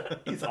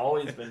 He's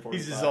always been 45.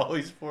 He's just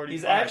always 45.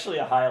 He's actually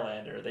a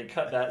Highlander. They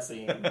cut that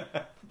scene,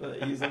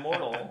 but he's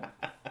immortal.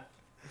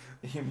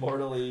 He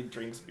immortally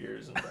drinks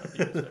beers in front of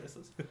people's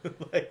faces.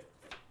 Like,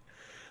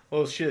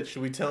 well, shit.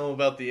 Should we tell him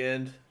about the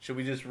end? Should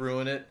we just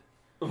ruin it?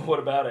 What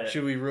about it?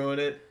 Should we ruin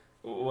it?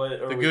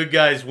 The good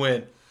guys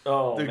win.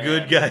 Oh, the man.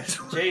 good guys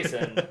win.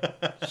 Jason,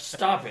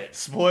 stop it.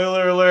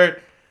 Spoiler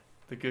alert.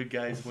 The good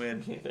guys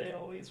win. They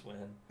always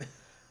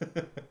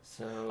win.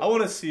 So I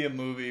want to see a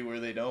movie where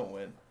they don't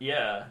win.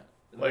 Yeah.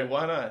 Like,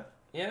 why not?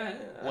 Yeah.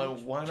 Why not?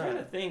 I'm trying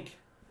to think.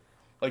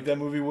 Like, that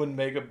movie wouldn't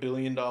make $1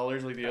 billion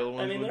like the other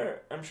ones would?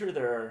 I'm sure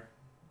there are.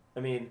 I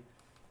mean,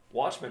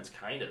 Watchmen's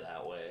kind of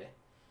that way.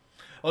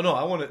 Oh no,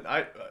 I want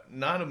to.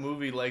 Not a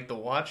movie like The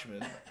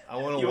Watchmen. I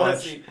want to You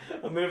watch see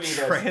a movie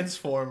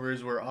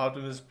Transformers where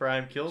Optimus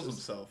Prime kills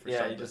himself or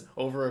something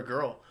over a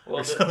girl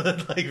or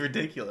something like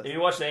ridiculous. If you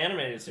watch the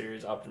animated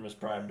series, Optimus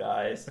Prime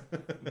dies,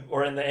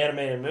 or in the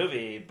animated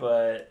movie,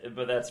 but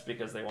that's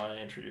because they want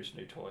to introduce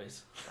new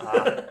toys.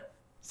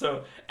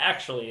 So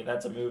actually,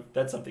 that's a move.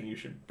 That's something you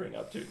should bring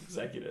up to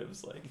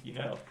executives. Like,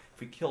 if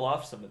we kill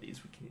off some of these,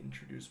 we can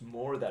introduce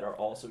more that are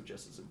also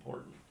just as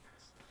important.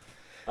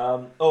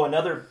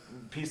 Another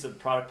piece of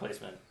product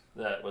placement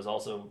that was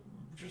also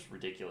just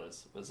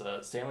ridiculous was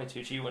Stanley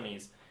Tucci when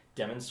he's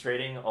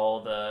demonstrating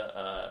all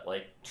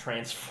the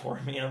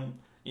transformium,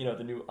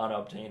 the new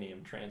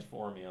unobtainium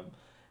transformium,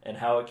 and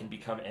how it can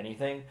become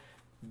anything.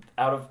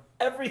 Out of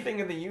everything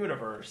in the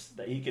universe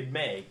that he could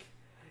make,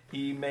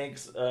 he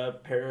makes a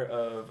pair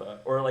of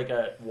or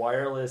a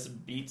wireless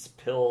Beats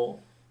pill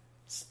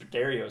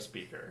stereo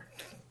speaker.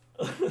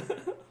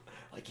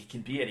 Like, it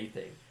can be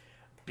anything.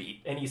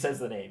 And he says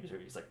the name.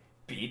 He's like,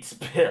 Beats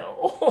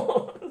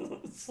pill.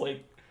 It's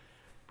like,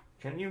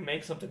 can you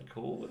make something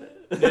cool with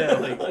it?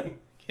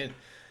 Yeah,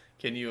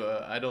 can you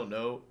I don't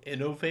know,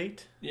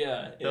 innovate?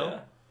 Yeah. No?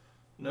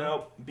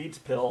 Nope. Beats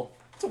pill.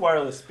 It's a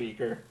wireless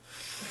speaker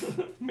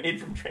made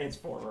from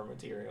Transformer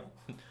material.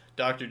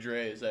 Dr.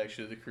 Dre is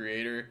actually the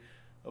creator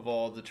of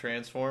all the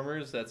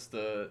Transformers. That's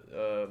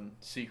the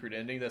secret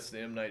ending. That's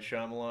the M. Night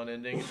Shyamalan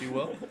ending, if you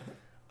will.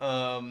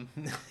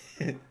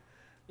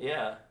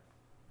 Yeah.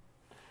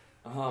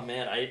 Oh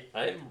man,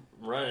 I'm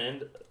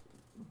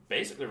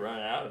basically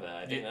running out of that.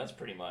 I think that's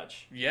pretty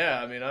much.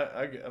 Yeah,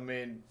 I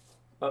mean,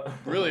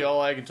 really,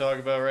 all I can talk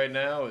about right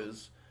now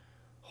is,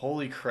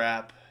 holy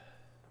crap,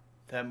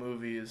 that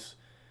movie is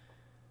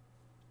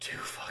too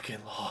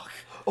fucking long.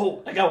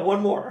 Oh, I got one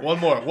more. One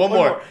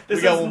more. This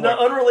is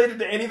unrelated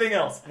to anything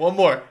else. One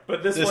more.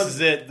 But this is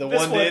it. The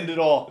one to end it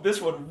all. This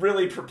one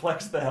really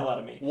perplexed the hell out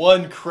of me.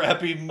 One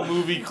crappy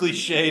movie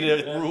cliche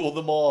to rule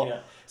them all.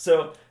 Yeah.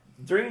 So,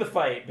 during the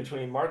fight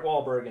between Mark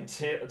Wahlberg and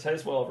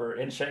Titus Welliver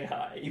in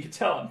Shanghai, you can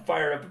tell I'm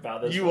fired up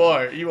about this. You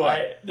are.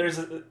 There's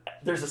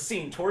a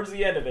scene towards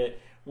the end of it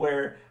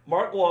where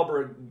Mark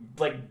Wahlberg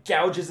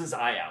gouges his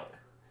eye out,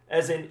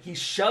 as in he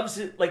shoves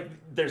it.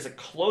 There's a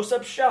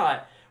close-up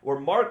shot where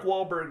Mark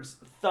Wahlberg's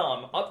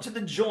thumb up to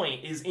the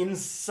joint is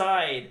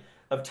inside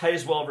of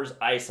Titus Welliver's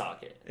eye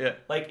socket. Yeah,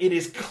 it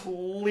is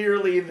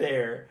clearly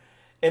there,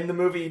 and the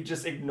movie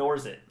just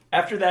ignores it.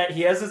 After that,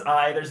 he has his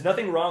eye. There's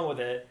nothing wrong with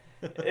it.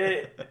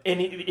 And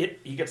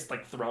he gets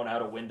thrown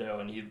out a window,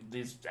 and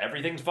he's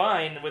everything's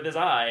fine with his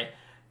eye.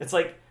 It's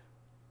like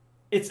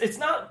it's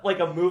not like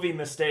a movie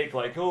mistake,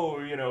 like,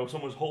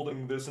 someone's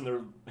holding this in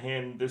their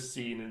hand this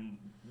scene, and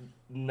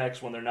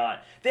next one they're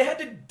not. They had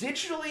to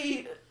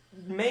digitally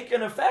make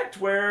an effect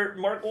where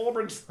Mark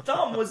Wahlberg's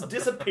thumb was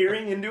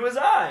disappearing into his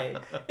eye,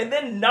 and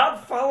then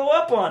not follow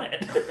up on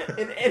it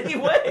in any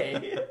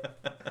way.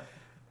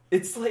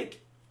 It's like,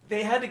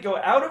 they had to go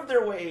out of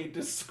their way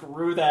to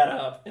screw that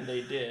up, and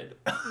they did.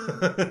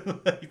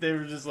 Like, they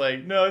were just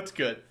like, no, it's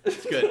good.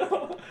 It's good.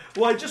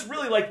 Well, I just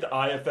really like the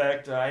eye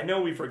effect. I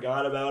know we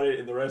forgot about it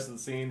in the rest of the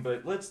scene,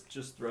 but let's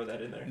just throw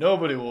that in there.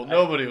 Nobody will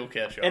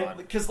catch on. And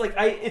because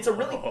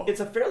it's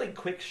a fairly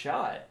quick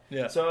shot.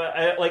 Yeah. So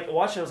I like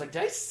watched it. I was like,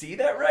 did I see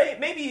that right?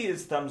 Maybe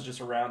his thumb's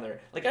just around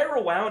there. Like I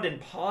rewound and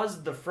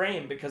paused the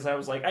frame because I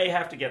was like, I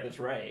have to get this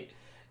right.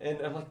 And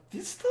I'm like,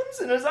 this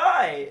thumb's in his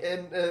eye,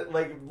 and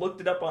like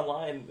looked it up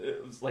online.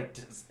 It was like,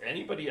 does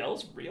anybody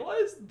else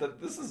realize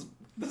that this is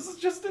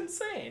just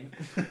insane?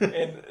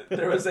 And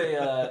there's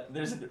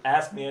an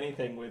Ask Me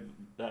Anything with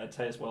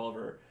Titus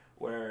Welliver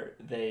where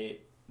the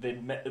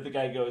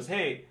guy goes,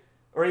 hey,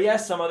 or he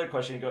asks some other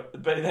question, but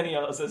then he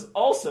says,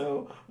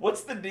 also,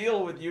 what's the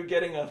deal with you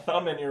getting a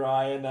thumb in your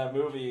eye in that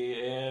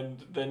movie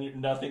and then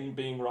nothing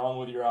being wrong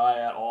with your eye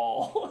at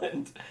all?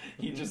 And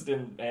he just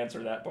didn't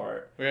answer that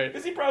part. Right.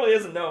 Because he probably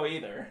doesn't know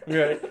either.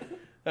 Right.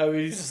 I mean,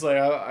 he's just like,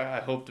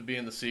 I hope to be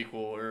in the sequel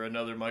or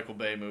another Michael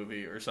Bay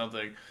movie or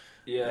something.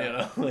 Yeah. You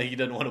know, like he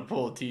doesn't want to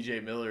pull a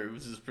T.J. Miller,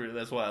 which is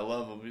that's why I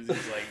love him. He's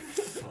just like,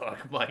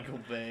 fuck Michael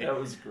Bay. That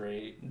was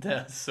great.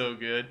 That's so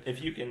good.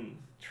 If you can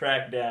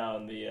track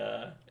down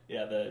the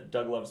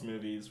Doug Loves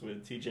Movies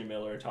with T.J.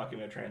 Miller talking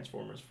about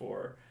Transformers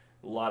 4,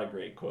 a lot of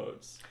great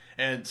quotes.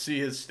 And see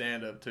his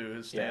stand-up, too.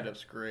 His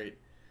stand-up's great.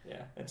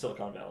 Yeah, and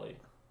Silicon Valley.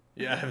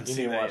 Yeah, I haven't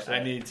seen that.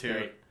 I need to.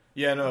 Great.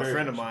 Yeah, no, a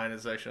friend of mine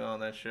is actually on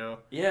that show.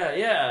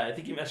 Yeah, I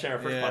think you mentioned our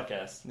first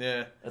podcast.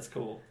 Yeah. That's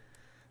cool.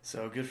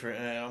 So good for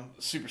him.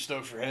 I'm super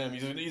stoked for him.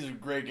 He's a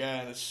great guy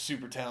and a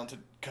super talented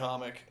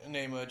comic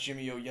named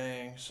Jimmy O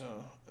Yang,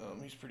 so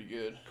he's pretty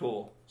good.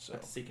 Cool. So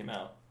let's seek him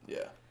out.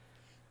 Yeah.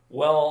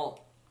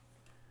 Well,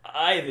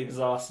 I've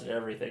exhausted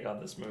everything on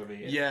this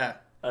movie. Yeah.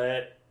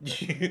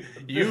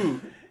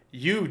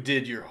 You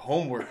did your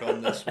homework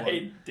on this one.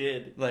 I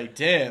did. Like,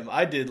 damn,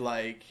 I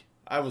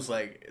was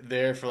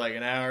there for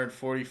an hour and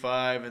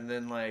 45, and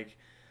then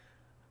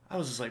I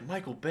was just like,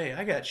 Michael Bay,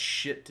 I got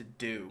shit to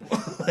do.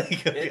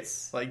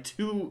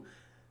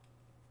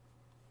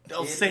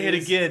 I'll say it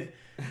again.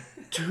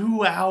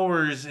 2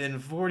 hours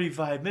and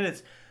 45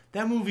 minutes.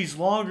 That movie's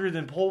longer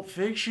than Pulp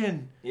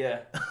Fiction. Yeah.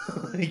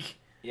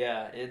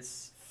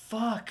 It's...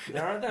 Fuck.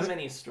 There aren't that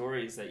many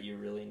stories that you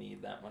really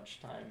need that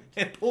much time.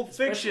 And Pulp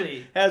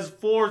Fiction has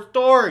 4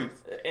 stories.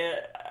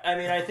 I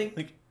mean, I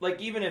think,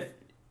 even if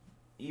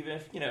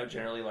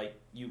generally,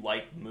 you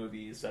like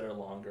movies that are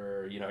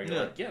longer, you're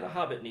like, The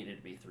Hobbit needed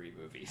to be 3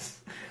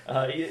 movies.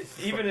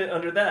 Even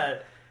under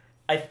that,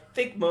 I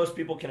think most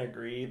people can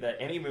agree that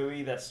any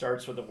movie that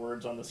starts with the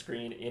words on the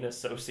screen in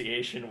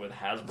association with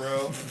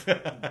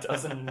Hasbro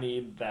doesn't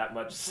need that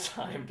much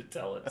time to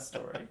tell its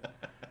story.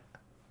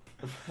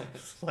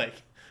 It's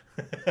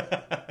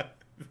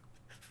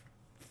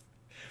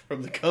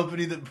from the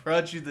company that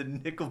brought you the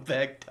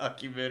Nickelback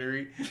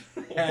documentary,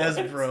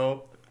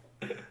 Hasbro.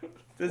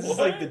 This is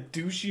the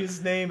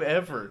douchiest name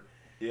ever.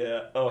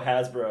 Yeah. Oh,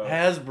 Hasbro.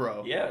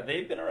 Hasbro. Yeah,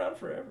 they've been around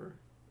forever.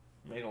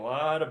 Made a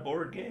lot of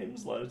board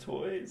games, a lot of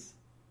toys.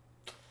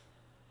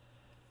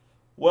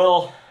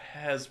 Well,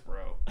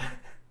 Hasbro.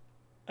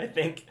 I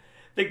think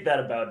that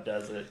about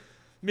does it.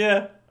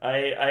 Yeah.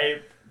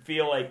 I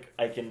feel like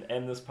I can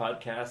end this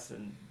podcast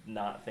and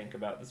not think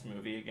about this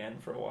movie again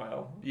for a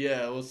while.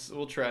 Yeah,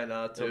 we'll try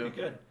not to. It'll be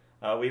good.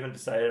 We haven't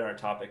decided on our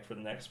topic for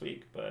the next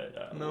week,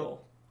 but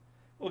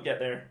we'll get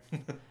there.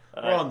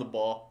 We're on the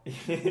ball.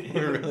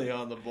 We're really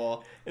on the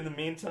ball. In the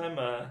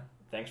meantime,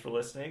 thanks for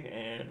listening,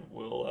 and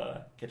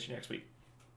we'll catch you next week.